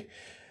bouquet,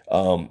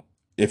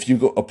 if you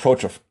go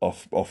approach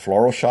a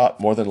floral shop,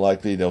 more than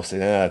likely they'll say,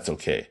 it's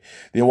okay.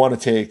 They want to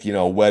take,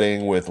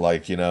 wedding with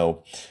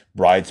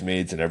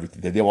bridesmaids and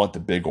everything. They want the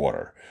big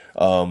order.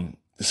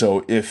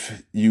 So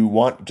if you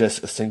want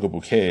just a single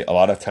bouquet, a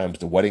lot of times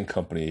the wedding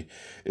company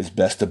is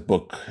best to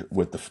book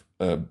with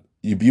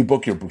you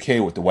book your bouquet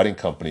with the wedding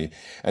company,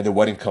 and the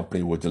wedding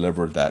company will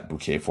deliver that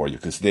bouquet for you,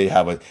 because they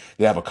have a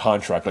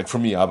contract. Like for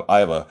me, I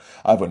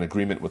have an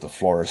agreement with the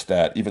florist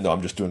that even though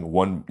I'm just doing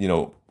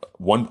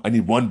I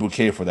need one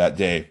bouquet for that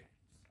day,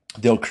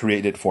 they'll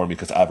create it for me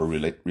because I have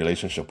a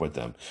relationship with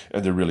them,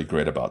 and they're really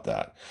great about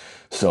that.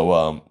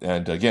 So,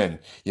 and again,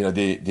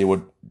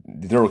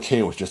 they're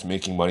okay with just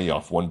making money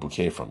off one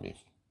bouquet from me.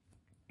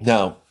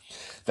 Now,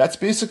 that's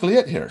basically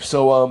it here.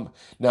 So,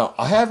 now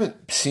I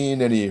haven't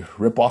seen any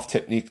rip-off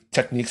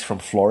techniques from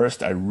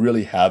florists. I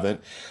really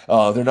haven't.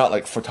 They're not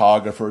like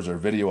photographers or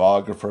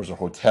videographers or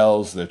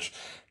hotels that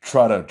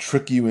try to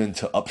trick you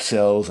into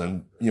upsells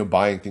and,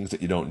 buying things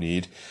that you don't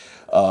need.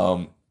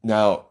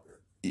 Now,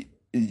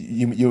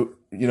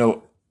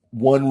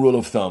 one rule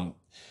of thumb,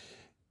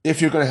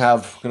 if you're going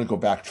to go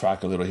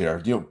backtrack a little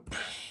here,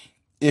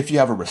 if you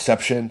have a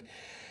reception,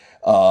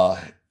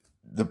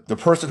 the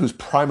person who's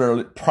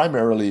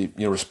primarily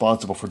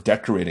responsible for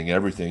decorating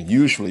everything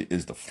usually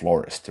is the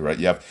florist, right?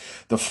 You have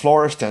the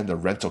florist and the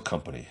rental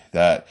company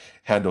that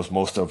handles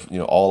most of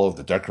all of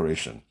the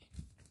decoration.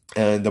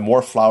 And the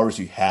more flowers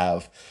you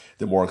have,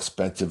 the more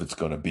expensive it's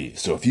going to be.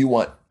 So if you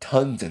want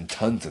tons and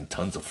tons and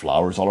tons of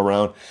flowers all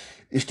around,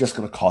 it's just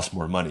going to cost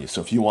more money.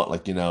 So if you want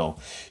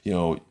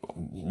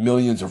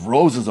millions of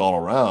roses all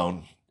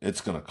around,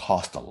 it's going to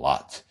cost a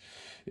lot.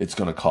 It's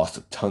going to cost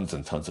tons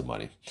and tons of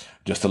money,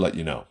 just to let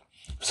you know.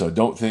 So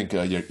don't think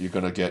you're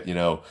going to get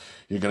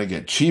you're going to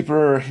get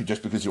cheaper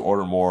just because you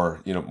order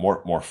more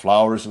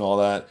flowers and all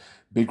that.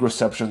 Big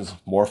receptions,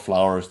 more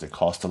flowers, they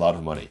cost a lot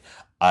of money.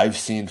 I've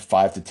seen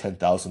 $5,000 to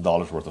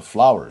 $10,000 worth of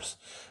flowers,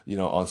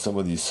 on some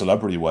of these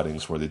celebrity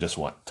weddings where they just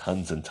want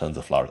tons and tons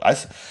of flowers.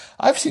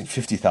 I've seen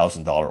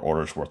 $50,000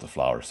 orders worth of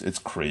flowers. It's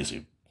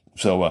crazy.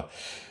 So,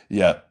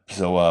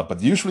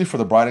 but usually for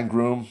the bride and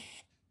groom,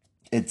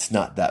 it's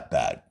not that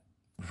bad.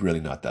 Really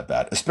not that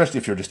bad, especially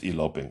if you're just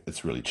eloping.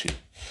 It's really cheap.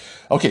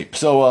 Okay,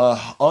 so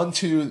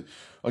onto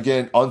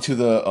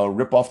the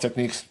rip-off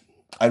techniques.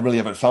 I really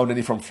haven't found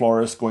any from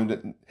florists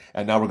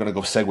and now we're going to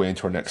go segue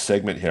into our next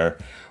segment here,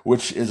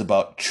 which is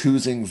about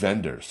choosing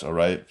vendors. All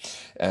right.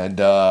 And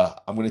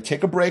I'm going to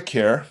take a break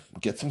here,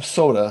 get some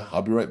soda.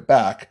 I'll be right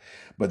back,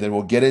 but then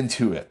we'll get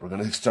into it. We're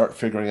going to start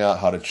figuring out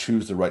how to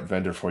choose the right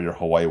vendor for your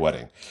Hawaii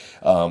wedding.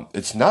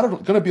 It's not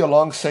going to be a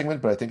long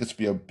segment, but I think it's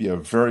be a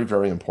very,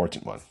 very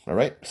important one. All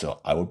right.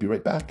 So I will be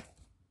right back.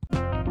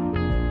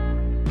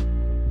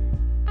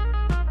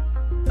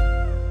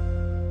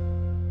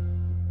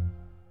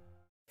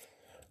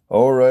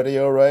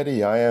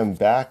 Alrighty. I am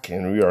back,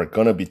 and we are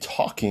going to be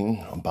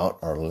talking about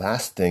our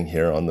last thing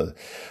here on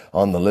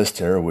the list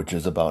here, which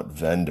is about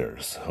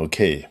vendors.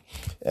 Okay,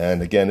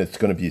 and again, it's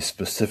going to be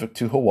specific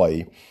to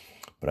Hawaii,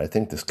 but I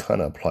think this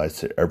kind of applies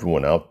to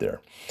everyone out there.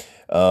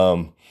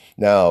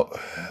 Now,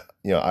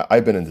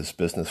 I've been in this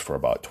business for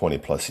about 20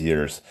 plus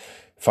years.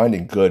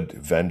 Finding good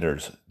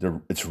vendors,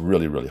 it's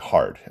really, really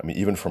hard. I mean,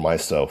 even for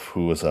myself,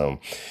 who is,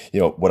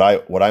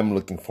 what I'm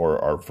looking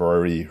for are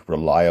very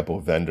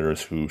reliable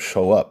vendors who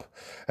show up,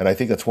 and I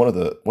think that's one of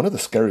the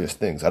scariest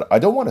things. I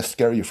don't want to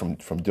scare you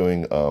from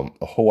doing a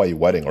Hawaii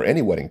wedding or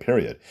any wedding,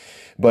 period.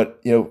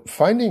 But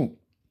finding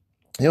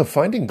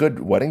good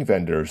wedding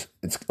vendors,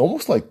 it's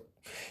almost like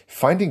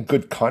finding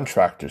good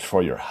contractors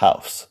for your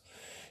house.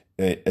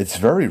 It's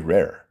very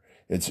rare.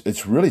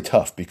 It's really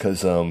tough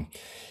because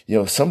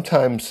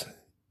sometimes.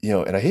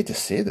 And I hate to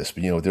say this,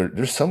 but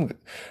there's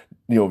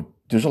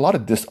a lot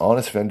of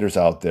dishonest vendors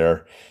out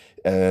there,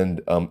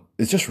 and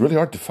it's just really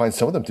hard to find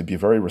some of them to be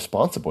very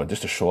responsible and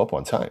just to show up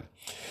on time.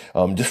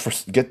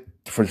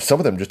 For some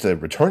of them just to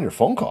return your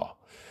phone call.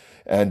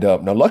 And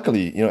now,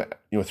 luckily,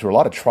 through a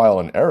lot of trial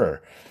and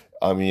error,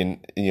 I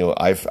mean,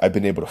 I've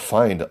been able to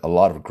find a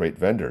lot of great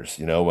vendors.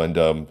 And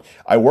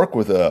I work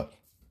with a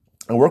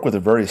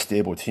very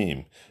stable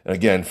team. And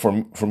again,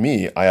 for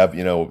me, I have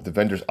the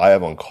vendors I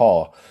have on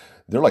call.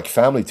 They're like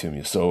family to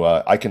me,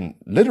 so I can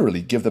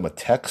literally give them a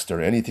text or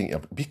anything.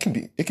 It can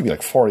be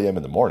like 4 a.m.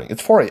 in the morning.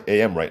 It's 4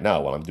 a.m. right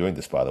now while I'm doing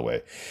this, by the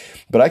way.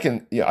 But I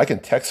can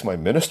text my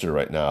minister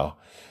right now,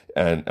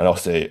 and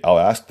I'll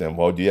ask them,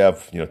 well, do you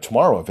have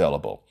tomorrow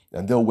available?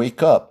 And they'll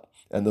wake up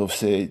and they'll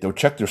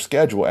check their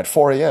schedule at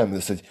 4 a.m. and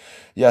they say,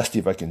 yeah,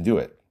 Steve, I can do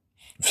it.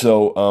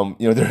 So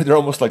they're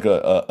almost like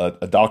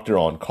a doctor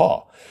on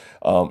call.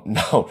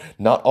 No,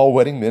 not all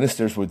wedding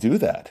ministers would do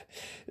that.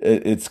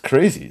 It's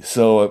crazy.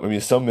 So, I mean,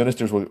 some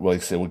ministers will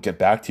say, we'll get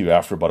back to you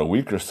after about a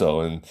week or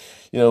so. And,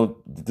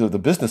 the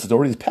business is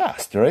already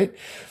passed, right?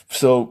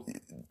 So,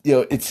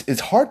 it's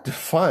hard to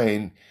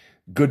find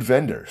good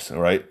vendors. All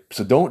right.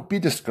 So don't be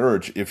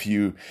discouraged if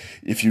you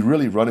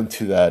really run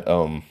into that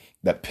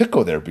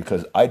pickle there,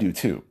 because I do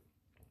too.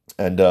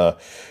 And,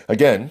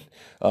 again,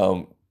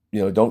 I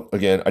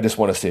just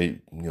want to say,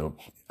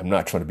 I'm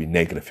not trying to be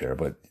negative here,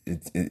 but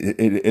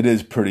it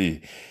is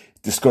pretty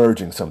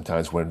discouraging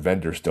sometimes when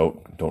vendors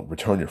don't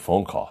return your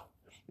phone call.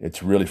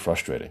 It's really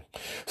frustrating.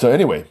 So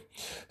anyway,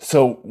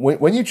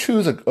 when you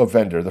choose a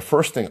vendor, the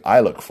first thing I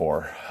look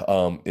for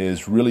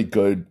is really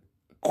good,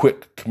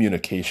 quick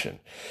communication.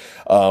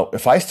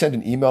 If I send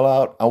an email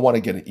out, I want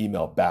to get an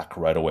email back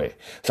right away.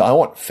 So I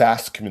want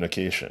fast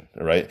communication,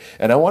 right?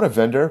 And I want a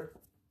vendor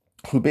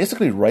who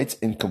basically writes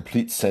in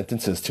complete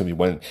sentences to me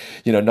when,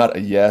 not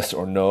a yes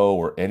or no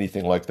or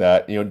anything like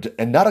that,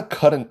 and not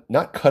cut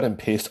and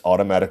paste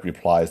automatic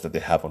replies that they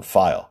have on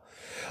file.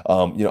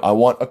 I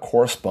want a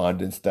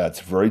correspondence that's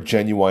very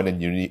genuine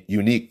and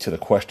unique to the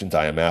questions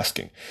I am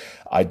asking.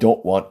 I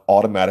don't want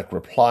automatic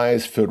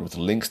replies filled with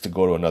links to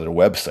go to another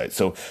website.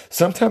 So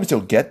sometimes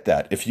you'll get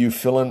that. If you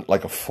fill in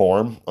like a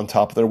form on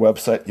top of their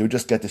website, you'll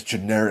just get this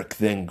generic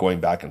thing going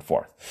back and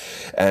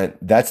forth. And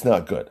that's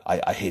not good.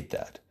 I hate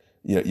that.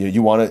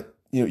 You want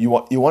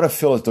to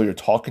feel as though you're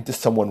talking to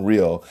someone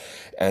real,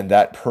 and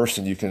that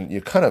person you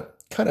kind of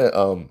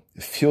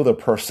feel their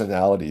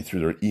personality through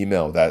their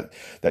email that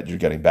you're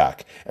getting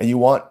back. And you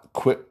want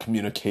quick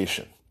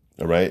communication,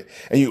 all right?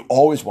 And you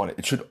always want it.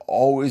 It should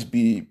always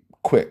be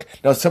quick.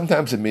 Now,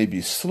 sometimes it may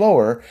be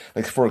slower.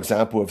 Like, for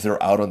example, if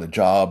they're out on the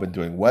job and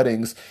doing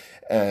weddings,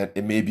 and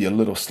it may be a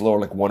little slower,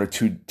 like 1 or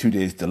 2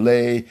 days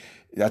delay,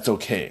 that's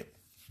okay,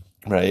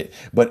 right?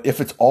 But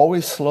if it's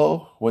always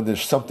slow, when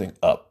there's something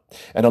up,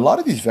 and a lot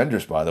of these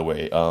vendors, by the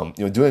way,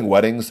 doing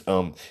weddings,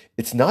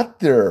 it's not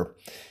their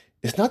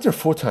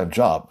full-time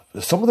job.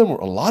 Some of them,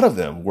 a lot of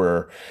them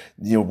were,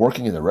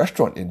 working in the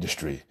restaurant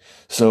industry.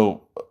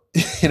 So,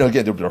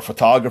 again, they're a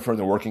photographer and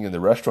they're working in the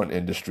restaurant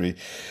industry,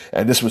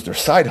 and this was their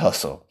side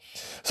hustle.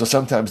 So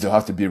sometimes they'll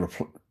have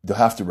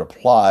to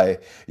reply,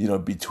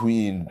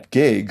 between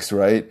gigs,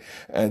 right?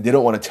 And they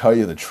don't want to tell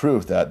you the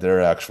truth that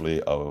they're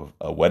actually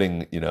a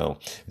wedding,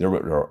 they're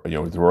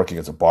working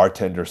as a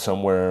bartender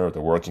somewhere, or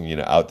they're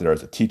working, out there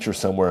as a teacher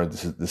somewhere. And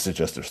this is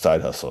just their side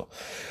hustle.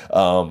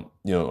 A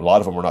lot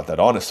of them are not that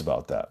honest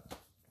about that.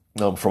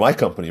 For my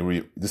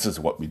company, this is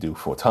what we do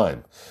full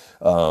time.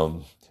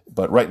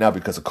 But right now,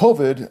 because of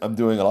COVID, I'm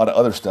doing a lot of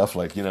other stuff,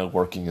 like,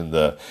 working in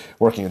the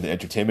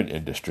entertainment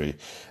industry.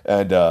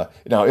 And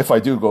now, if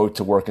I do go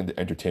to work in the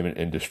entertainment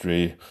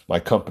industry, my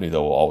company,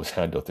 though, will always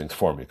handle things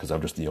for me because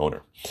I'm just the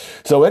owner.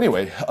 So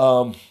anyway,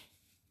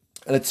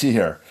 let's see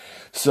here.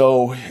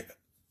 So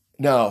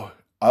now,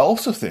 I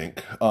also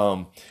think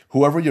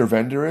whoever your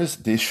vendor is,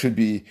 they should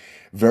be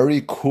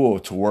very cool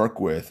to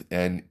work with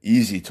and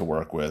easy to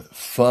work with,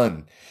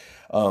 fun,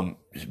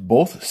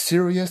 both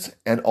serious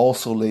and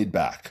also laid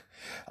back.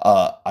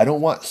 I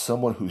don't want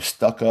someone who's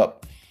stuck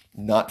up,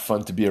 not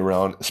fun to be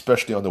around,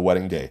 especially on the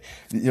wedding day.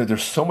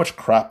 There's so much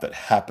crap that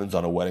happens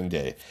on a wedding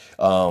day.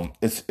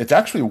 It's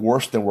actually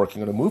worse than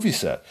working on a movie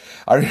set.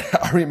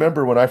 I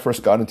remember when I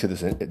first got into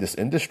this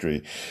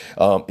industry,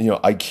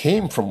 I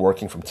came from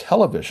working from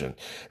television,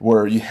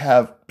 where you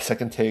have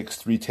second takes,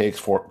 3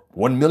 takes,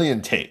 1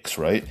 million takes,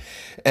 right?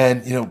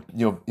 And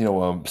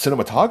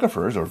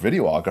cinematographers or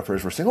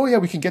videographers were saying, "Oh yeah,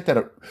 we can get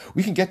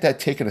that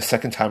taken a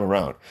second time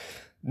around."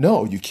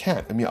 No, you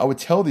can't. I mean, I would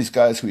tell these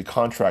guys who we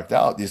contract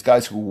out, these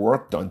guys who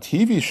worked on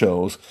TV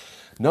shows,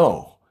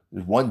 no,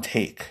 there's one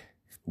take.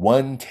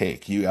 One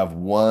take. You have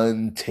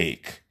one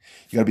take.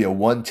 You gotta be a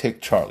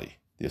one-take Charlie,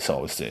 they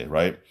always say,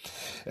 right?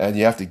 And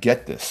you have to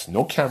get this.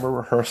 No camera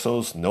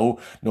rehearsals, no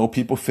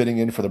people filling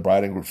in for the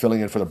bride and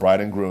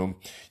groom.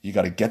 You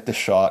gotta get the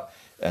shot.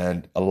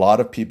 And a lot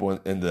of people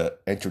in the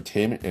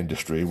entertainment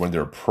industry, when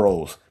they're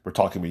pros, we're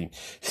talking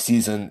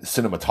seasoned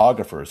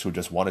cinematographers who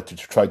just wanted to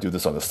try to do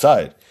this on the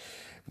side,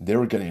 they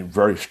were getting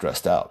very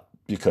stressed out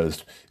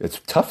because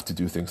it's tough to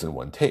do things in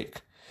one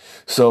take.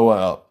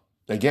 So,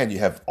 again, you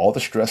have all the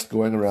stress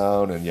going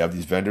around, and you have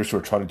these vendors who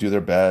are trying to do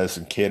their best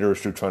and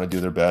caterers who are trying to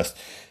do their best.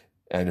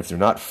 And if they're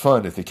not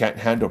fun, if they can't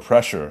handle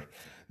pressure,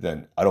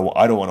 then I don't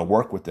want to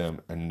work with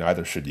them, and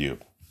neither should you.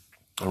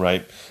 All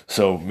right.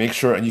 So make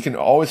sure, and you can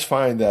always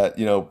find that,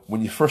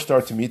 when you first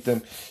start to meet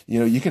them,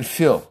 you can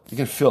fill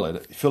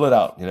it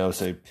out,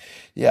 say,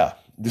 yeah,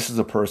 this is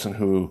a person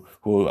who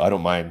I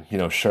don't mind,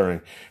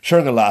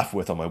 sharing a laugh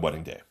with on my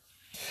wedding day.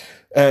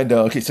 And,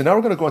 okay, so now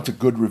we're going to go into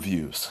good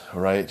reviews.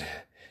 All right.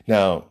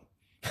 Now,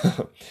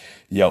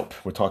 Yelp,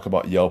 we're talking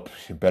about Yelp,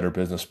 Better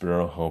Business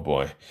Bureau. Oh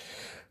boy.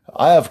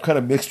 I have kind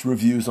of mixed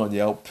reviews on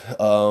Yelp.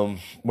 Well,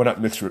 not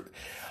mixed.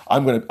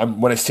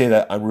 When I say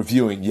that, I'm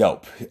reviewing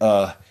Yelp.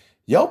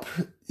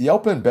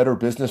 Yelp and Better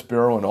Business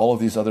Bureau and all of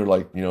these other,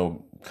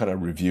 kind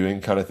of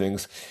reviewing kind of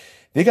things,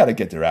 they got to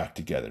get their act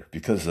together,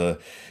 because,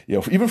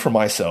 even for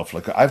myself,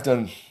 I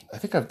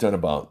think I've done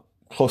about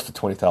close to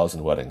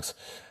 20,000 weddings.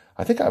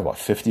 I think I have about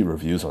 50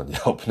 reviews on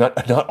Yelp.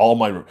 Not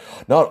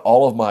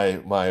all of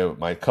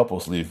my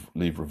couples leave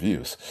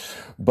reviews,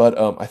 but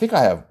I think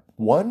I have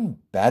one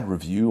bad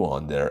review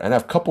on there, and I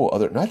have a couple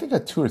other, and I think I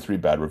have 2 or 3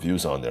 bad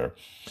reviews on there.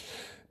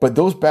 But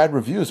those bad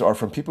reviews are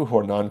from people who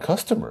are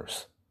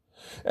non-customers.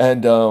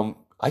 And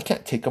I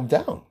can't take them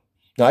down.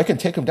 Now, I can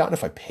take them down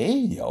if I pay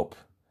Yelp.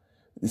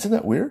 Isn't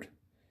that weird?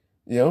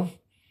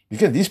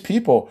 Again, these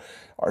people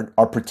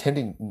are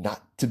pretending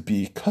not to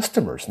be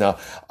customers. Now,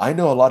 I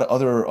know a lot of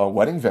other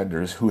wedding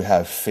vendors who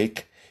have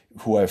fake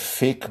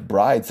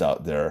brides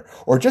out there,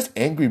 or just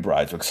angry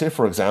brides. Like, say,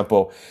 for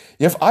example,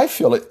 if I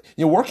feel it,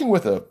 working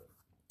with a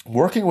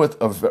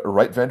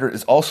right vendor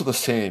is also the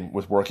same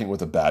with working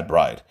with a bad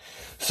bride.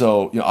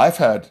 So, I've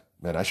had,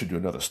 man, I should do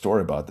another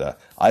story about that.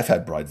 I've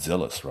had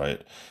bridezillas,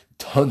 right?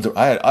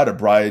 I had a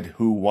bride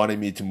who wanted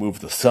me to move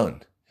the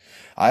son.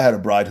 I had a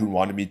bride who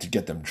wanted me to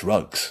get them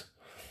drugs.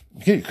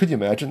 Could you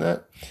imagine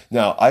that?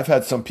 Now, I've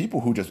had some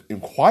people who just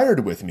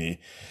inquired with me,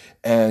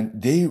 and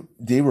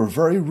they were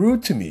very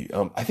rude to me.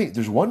 I think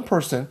there's one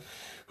person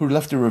who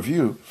left a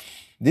review.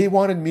 They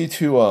wanted me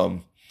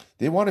to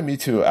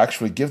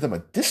actually give them a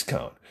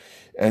discount,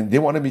 and they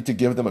wanted me to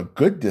give them a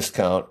good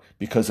discount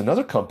because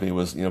another company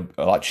was, a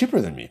lot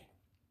cheaper than me.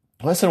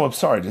 Well, I said, "Well, I'm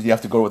sorry, you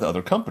have to go with the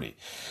other company."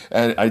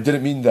 And I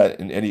didn't mean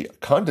that in any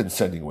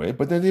condescending way,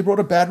 but then they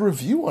wrote a bad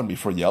review on me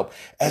for Yelp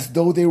as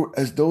though they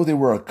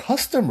were a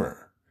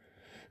customer,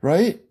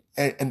 right?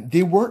 And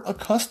they weren't a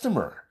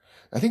customer.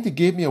 I think they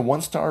gave me a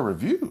 1-star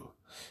review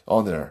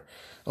on there.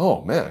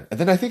 Oh man. And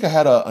then I think I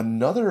had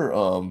another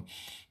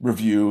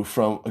review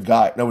from a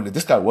guy. Now,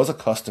 this guy was a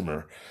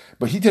customer,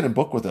 but he didn't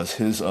book with us.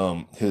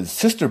 His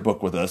sister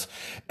booked with us,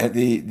 and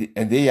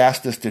they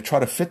asked us to try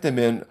to fit them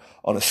in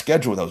on a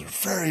schedule that was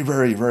very,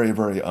 very, very,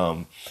 very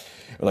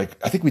like,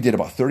 I think we did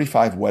about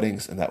 35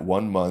 weddings in that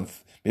 1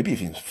 month, maybe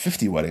even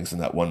 50 weddings in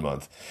that 1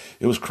 month.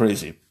 It was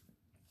crazy.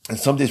 And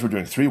some days we're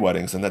doing 3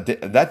 weddings, and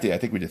that day I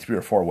think we did 3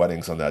 or 4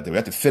 weddings on that day. We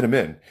had to fit him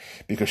in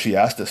because she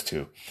asked us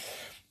to.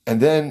 And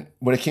then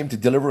when it came to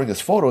delivering his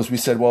photos, we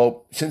said,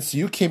 well, since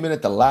you came in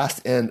at the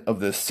last end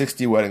of the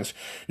 60 weddings,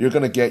 you're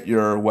going to get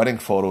your wedding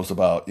photos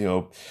about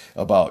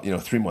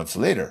 3 months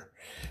later.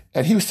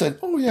 And he said,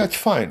 oh yeah, it's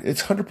fine.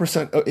 It's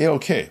 100%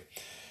 okay.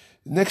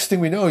 Next thing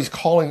we know, he's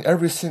calling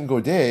every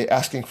single day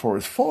asking for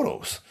his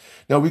photos.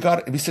 Now we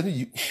said,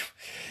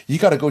 you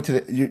got to go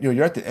to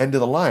you're at the end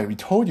of the line. We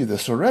told you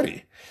this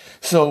already.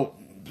 So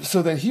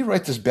then he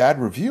writes this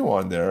bad review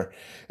on there.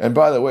 And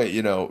by the way,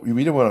 we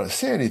didn't want to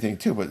say anything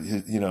too, but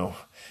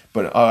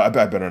I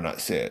better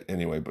not say it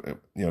anyway, but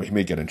he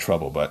may get in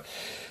trouble, but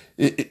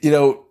he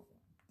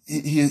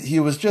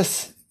was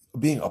just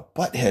being a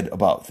butthead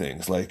about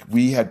things. Like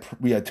we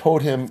had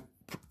told him,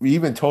 we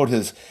even told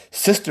his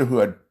sister who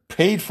had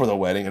paid for the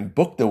wedding and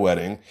booked the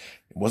wedding,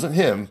 it wasn't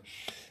him,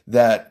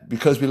 that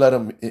because we let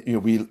him,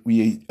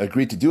 we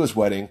agreed to do his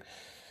wedding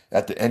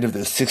at the end of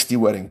the 60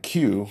 wedding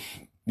queue,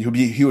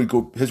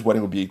 his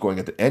wedding would be going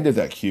at the end of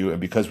that queue. And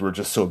because we're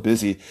just so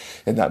busy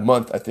in that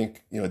month, I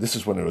think, this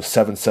is when it was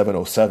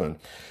 7707,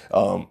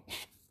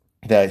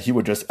 that he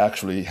would just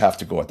actually have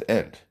to go at the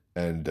end.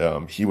 And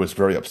he was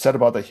very upset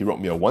about that. He wrote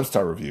me a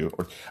 1-star review,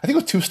 or I think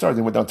it was 2 stars,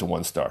 then went down to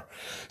 1 star.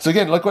 So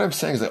again, like what I'm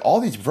saying is that all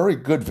these very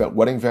good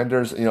wedding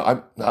vendors,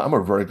 I'm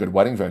a very good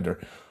wedding vendor.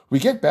 We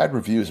get bad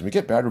reviews, and we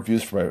get bad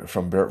reviews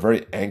from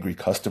very angry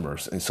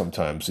customers, and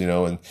sometimes,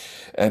 and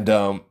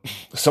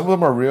some of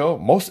them are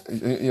real.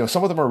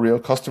 Some of them are real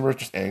customers,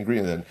 just angry,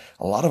 and then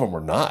a lot of them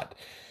are not.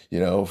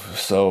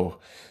 So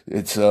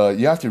it's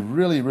you have to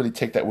really, really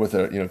take that with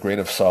a grain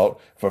of salt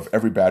for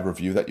every bad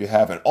review that you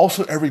have, and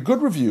also every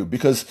good review,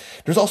 because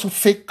there's also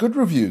fake good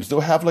reviews.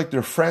 They'll have like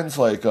their friends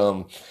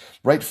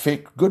write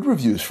fake good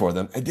reviews for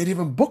them, and they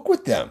didn't even book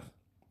with them,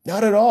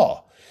 not at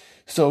all.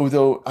 So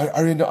though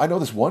I know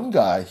this one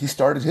guy, he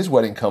started his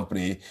wedding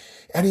company,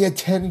 and he had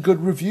 10 good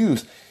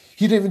reviews.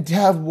 He didn't even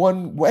have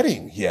one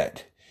wedding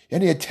yet,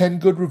 and he had 10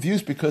 good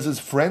reviews because his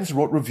friends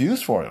wrote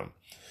reviews for him.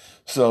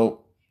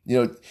 So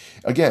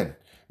again,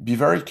 be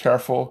very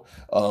careful.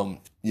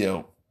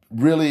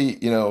 Really,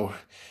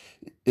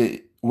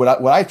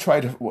 what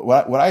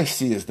I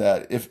see is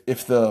that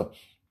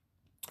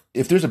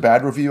if there's a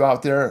bad review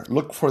out there,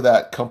 look for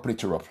that company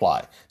to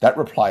reply. That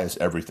reply is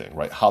everything,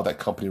 right? How that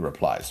company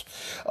replies.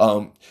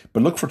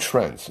 But look for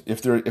trends.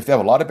 If they have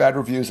a lot of bad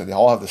reviews and they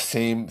all have the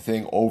same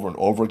thing over and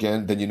over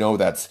again, then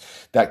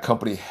that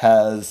company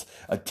has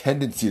a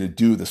tendency to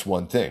do this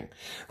one thing,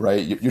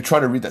 right? You're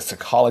trying to read that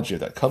psychology of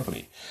that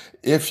company.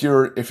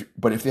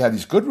 But if they have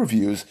these good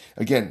reviews,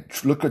 again,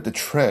 look at the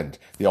trend.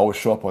 They always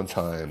show up on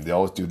time. They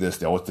always do this.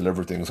 They always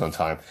deliver things on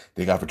time.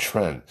 They got a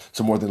trend.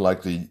 So more than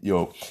likely,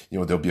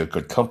 there'll be a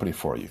good company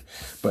for you.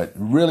 But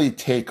really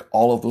take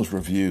all of those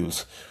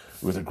reviews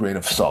with a grain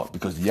of salt,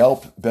 because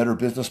Yelp, Better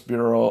Business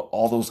Bureau,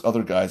 all those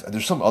other guys, and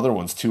there's some other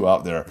ones too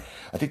out there.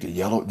 I think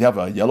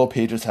Yellow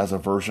Pages has a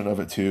version of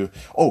it too.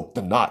 Oh,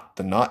 the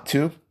Knot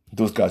too.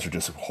 Those guys are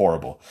just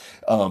horrible.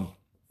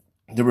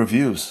 The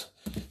reviews,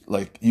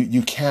 like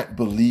you can't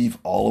believe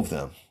all of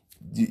them.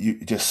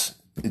 You just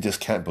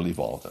can't believe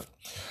all of them.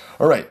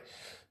 All right.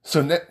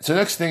 So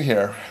next thing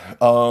here,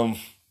 about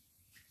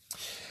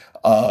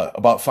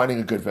finding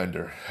a good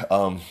vendor.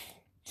 I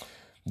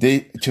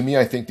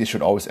think they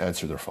should always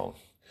answer their phone.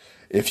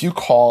 If you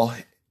call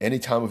any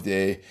time of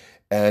day,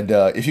 and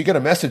if you get a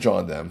message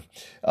on them,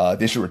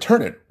 they should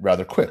return it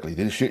rather quickly.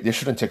 They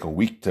shouldn't take a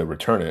week to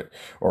return it,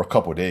 or a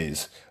couple of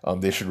days.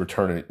 They should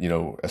return it,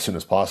 as soon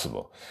as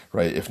possible,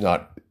 right? If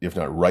not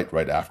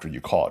right after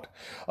you called.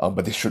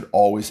 But they should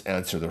always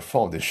answer their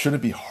phone. They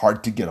shouldn't be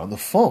hard to get on the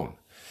phone.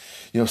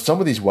 Some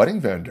of these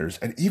wedding vendors,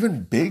 and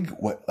even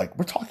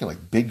we're talking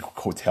like big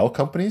hotel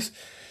companies,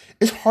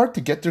 it's hard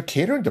to get their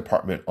catering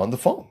department on the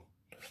phone.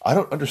 I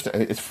don't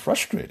understand. It's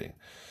frustrating.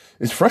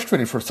 It's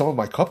frustrating for some of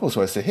my couples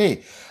who I say,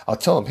 hey, I'll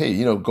tell them,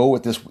 hey, go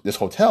with this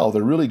hotel.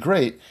 They're really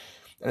great.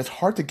 And it's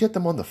hard to get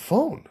them on the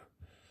phone.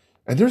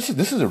 And this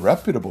is a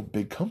reputable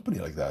big company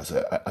like that.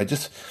 So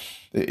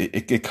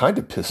it kind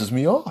of pisses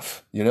me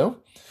off,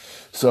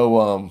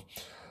 So,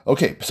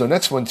 okay. So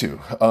next one too.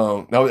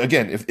 Now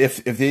again,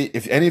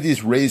 if any of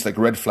these raise like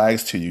red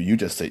flags to you, you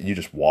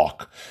just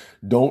walk.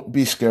 Don't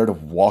be scared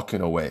of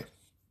walking away.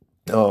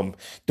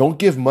 Don't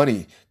give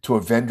money to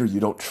a vendor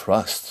you don't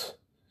trust.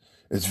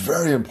 It's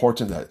very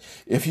important that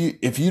if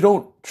you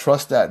don't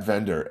trust that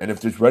vendor, and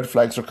if there's red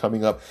flags are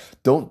coming up,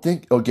 don't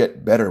think it'll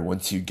get better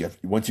once you give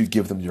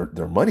them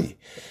their money,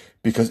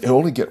 because it'll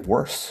only get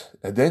worse,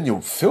 and then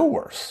you'll feel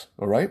worse.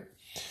 All right.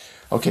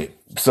 Okay.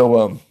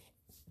 So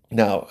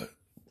now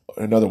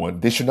another one.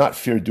 They should not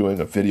fear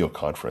doing a video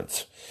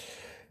conference.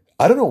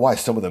 I don't know why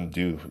some of them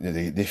do.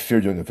 They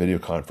fear doing a video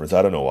conference.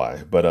 I don't know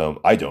why, but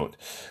I don't.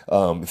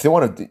 If they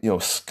want to,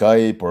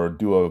 Skype or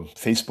do a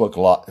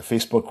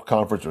Facebook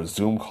conference or a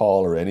Zoom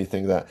call or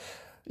anything that,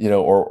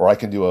 or I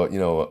can do a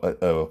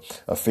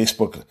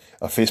Facebook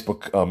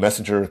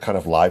Messenger kind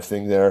of live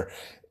thing there,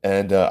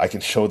 and I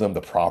can show them the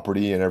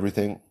property and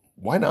everything.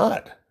 Why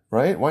not?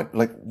 Right?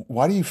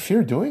 Why do you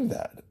fear doing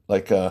that?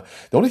 The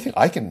only thing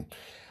I can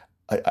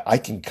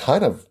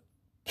kind of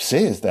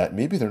say is that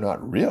maybe they're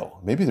not real.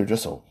 Maybe they're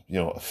just a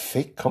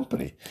fake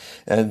company.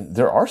 And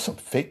there are some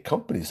fake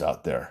companies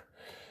out there.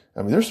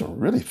 I mean, there's some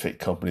really fake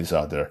companies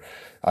out there.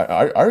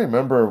 I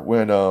remember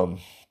when,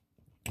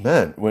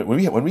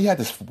 when we had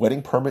this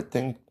wedding permit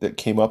thing that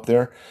came up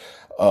there,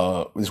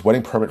 this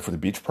wedding permit for the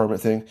beach permit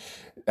thing.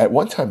 At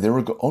one time, they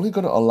were only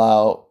going to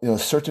allow, a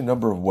certain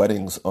number of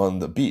weddings on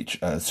the beach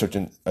at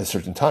certain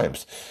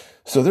times.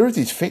 So there were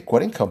these fake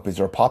wedding companies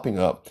that are popping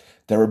up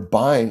that were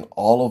buying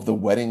all of the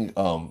wedding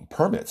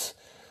permits.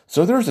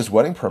 So there was this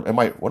wedding permit, and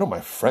one of my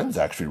friends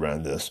actually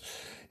ran this.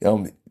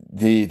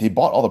 They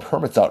bought all the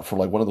permits out for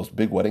one of those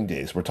big wedding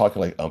days. We're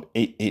talking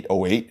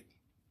 8/8/08,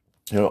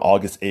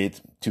 August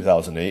 8th,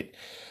 2008.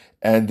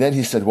 And then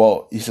he said,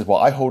 well,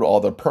 I hold all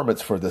the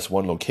permits for this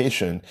one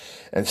location,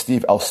 and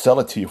Steve, I'll sell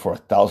it to you for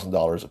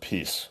 $1,000 a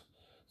piece.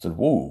 I said,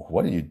 whoa,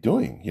 what are you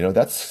doing?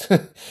 That's,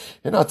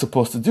 you're not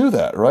supposed to do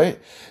that, right?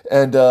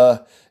 And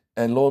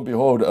lo and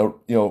behold,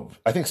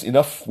 I think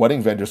enough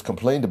wedding vendors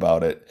complained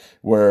about it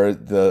where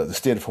the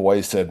state of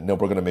Hawaii said, no,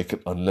 we're going to make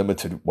it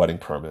unlimited wedding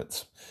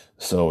permits.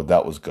 So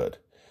that was good.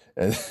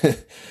 And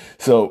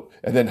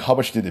and then how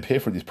much did they pay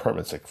for these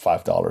permits?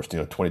 $5,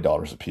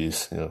 $20 a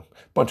piece,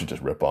 bunch of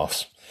just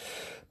ripoffs.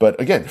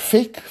 But again,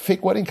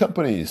 fake wedding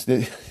companies,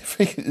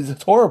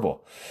 it's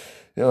horrible.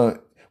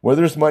 Where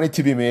there's money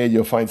to be made,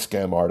 you'll find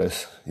scam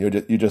artists. You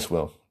just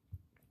will.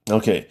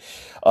 Okay.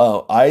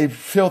 I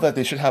feel that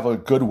they should have a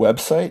good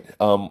website,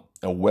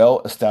 a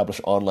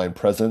well-established online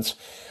presence,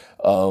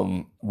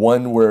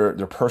 one where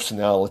their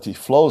personality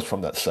flows from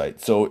that site.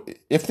 So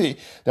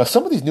now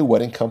some of these new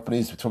wedding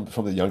companies from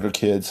the younger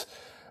kids,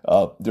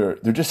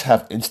 they just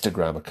have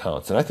Instagram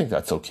accounts, and I think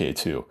that's okay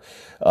too.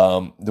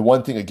 The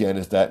one thing again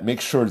is that make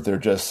sure that they're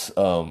just,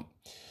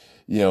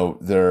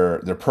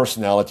 their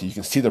personality, you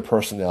can see their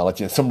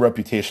personality and some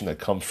reputation that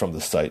comes from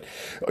the site.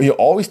 You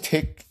always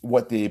take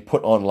what they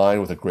put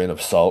online with a grain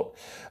of salt.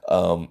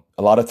 A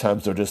lot of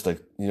times they're just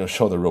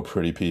show the real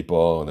pretty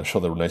people and they show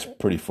the nice,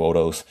 pretty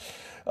photos.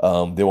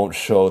 They won't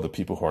show the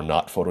people who are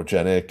not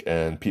photogenic,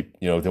 and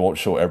they won't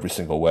show every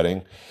single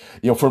wedding.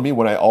 For me,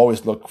 when I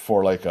always look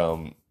for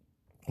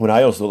when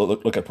I always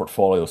look at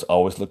portfolios, I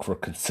always look for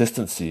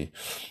consistency.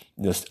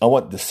 I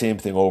want the same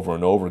thing over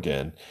and over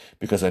again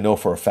because I know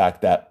for a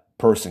fact that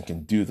person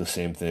can do the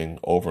same thing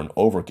over and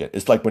over again.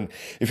 It's like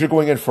if you're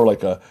going in for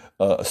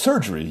a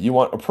surgery, you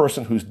want a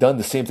person who's done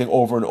the same thing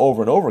over and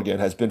over and over again,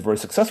 has been very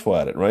successful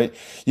at it, right?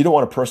 You don't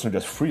want a person who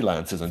just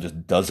freelances and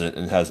just does it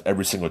and has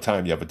every single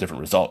time you have a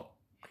different result.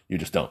 You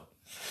just don't.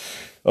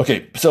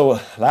 Okay, so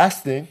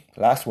last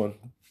one.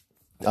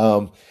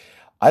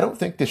 I don't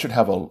think they should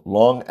have a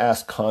long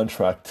ass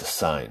contract to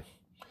sign.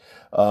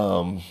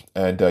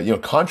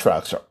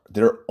 Contracts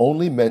they're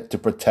only meant to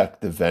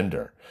protect the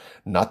vendor,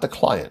 not the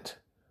client.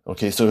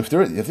 Okay, so if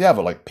they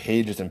have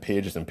pages and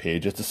pages and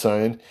pages to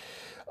sign,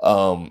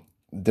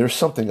 there's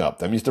something up.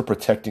 That means they're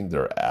protecting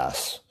their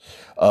ass.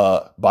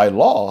 By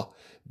law,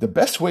 the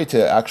best way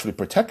to actually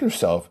protect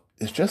yourself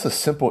is just a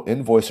simple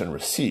invoice and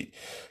receipt,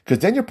 because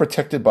then you're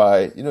protected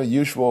by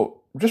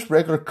just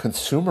regular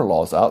consumer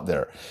laws out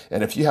there.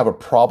 And if you have a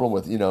problem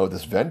with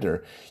this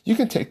vendor, you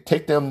can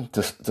take them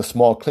to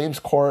small claims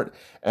court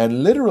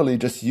and literally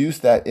just use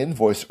that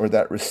invoice or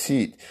that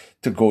receipt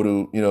to go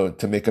to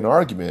to make an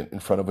argument in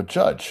front of a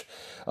judge.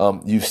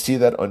 You see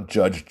that on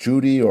Judge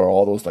Judy or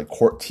all those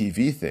court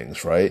TV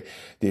things, right?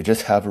 They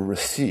just have a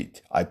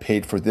receipt. I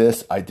paid for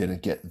this, I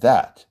didn't get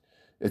that.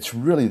 It's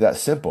really that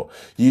simple.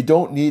 You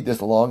don't need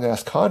this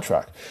long-ass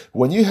contract.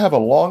 When you have a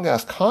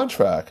long-ass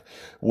contract,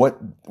 what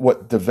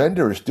the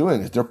vendor is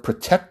doing is they're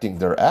protecting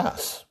their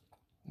ass.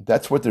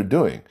 That's what they're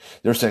doing.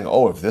 They're saying,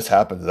 oh, if this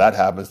happens, that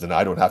happens, then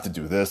I don't have to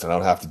do this and I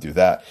don't have to do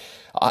that.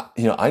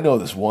 I know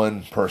this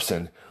one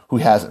person who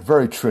has it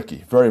very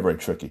tricky, very, very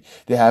tricky.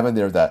 They have in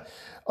there that,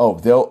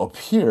 they'll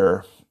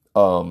appear,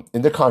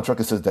 in the contract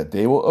it says that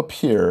they will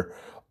appear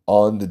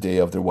on the day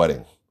of their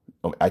wedding.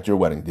 At your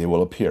wedding, they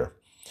will appear.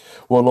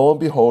 Well, lo and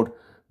behold,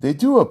 they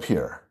do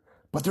appear,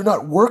 but they're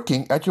not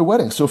working at your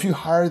wedding. So if you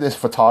hire this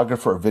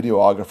photographer or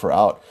videographer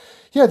out,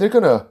 yeah, they're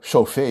going to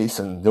show face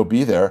and they'll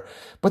be there,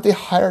 but they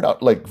hired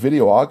out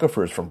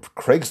videographers from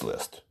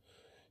Craigslist.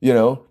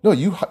 No,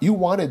 you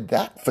wanted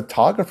that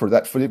photographer,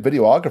 that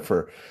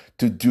videographer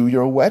to do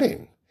your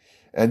wedding.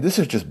 And this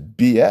is just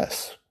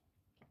BS.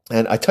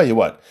 And I tell you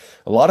what,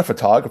 a lot of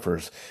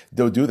photographers,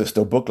 they'll do this.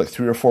 They'll book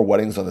 3 or 4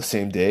 weddings on the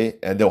same day,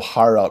 and they'll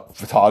hire out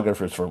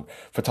photographers from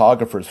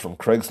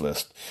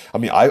Craigslist. I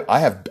mean, I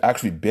have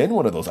actually been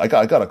one of those. I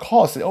got a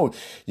call, said,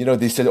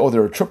 they said,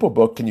 they're a triple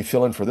book. Can you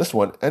fill in for this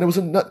one? And it was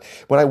a nut.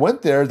 When I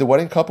went there, the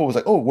wedding couple was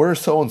like,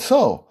 where's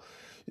so-and-so?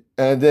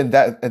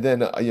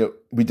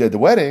 we did the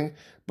wedding,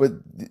 but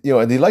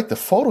and they liked the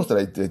photos that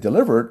I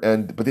delivered,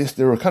 but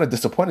they were kind of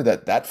disappointed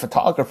that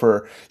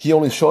photographer, he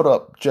only showed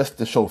up just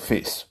to show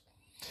face.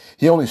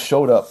 He only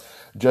showed up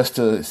just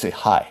to say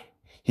hi.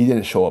 He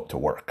didn't show up to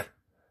work.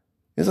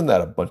 Isn't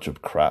that a bunch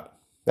of crap?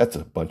 That's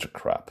a bunch of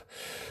crap.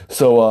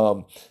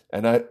 So,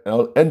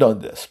 I'll end on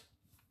this.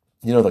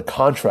 The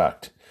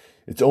contract,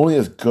 it's only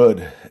as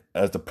good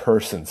as the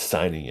person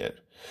signing it.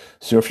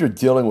 So if you're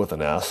dealing with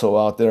an asshole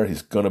out there,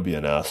 he's going to be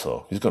an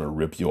asshole. He's going to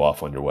rip you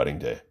off on your wedding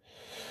day.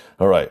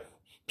 All right.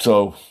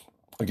 So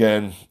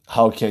again,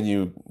 how can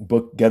you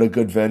get a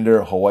good vendor,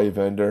 a Hawaii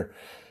vendor?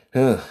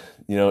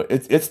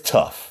 It's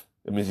tough.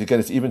 I mean, again,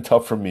 it's even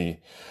tough for me.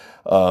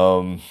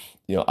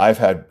 I've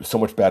had so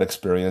much bad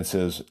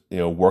experiences,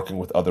 working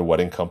with other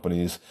wedding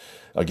companies.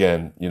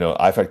 Again,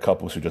 I've had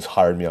couples who just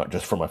hired me out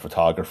just for my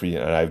photography,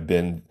 and I've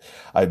been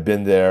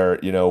there,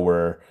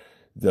 where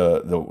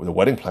the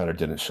wedding planner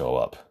didn't show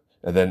up.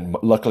 And then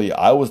luckily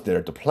I was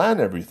there to plan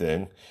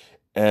everything.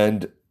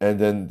 And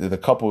then the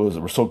couple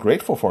were so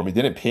grateful for me,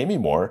 didn't pay me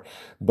more.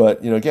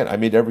 But, again, I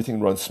made everything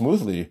run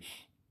smoothly.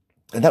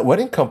 And that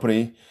wedding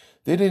company,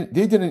 they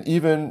didn't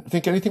even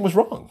think anything was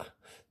wrong.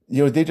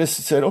 They just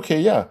said,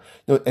 okay, yeah.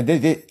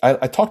 And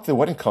I talked to the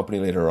wedding company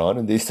later on,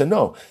 and they said,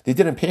 no, they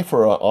didn't pay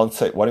for an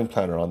on-site wedding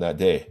planner on that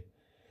day.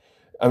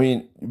 I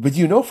mean, but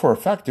for a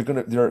fact, they would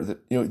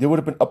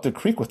have been up the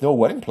creek with no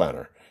wedding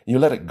planner. You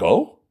let it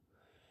go?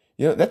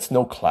 That's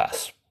no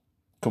class.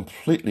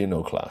 Completely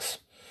no class.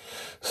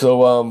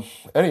 So,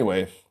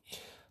 anyway,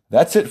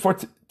 that's it for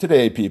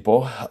today,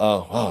 people.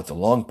 Wow, it's a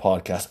long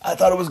podcast. I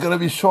thought it was going to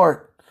be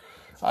short.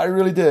 I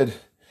really did.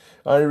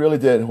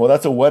 Well,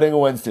 that's a Wedding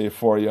Wednesday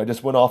for you. I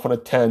just went off on a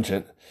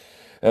tangent,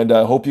 and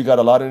I hope you got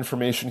a lot of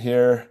information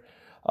here.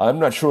 I'm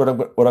not sure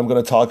what I'm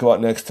going to talk about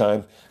next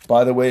time.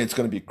 By the way, it's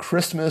going to be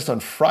Christmas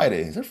on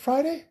Friday. Is it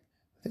Friday?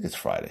 I think it's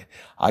Friday.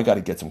 I got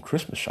to get some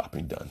Christmas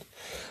shopping done.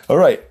 All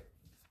right.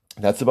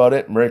 That's about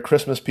it. Merry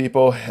Christmas,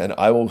 people, and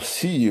I will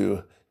see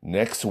you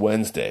next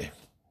Wednesday.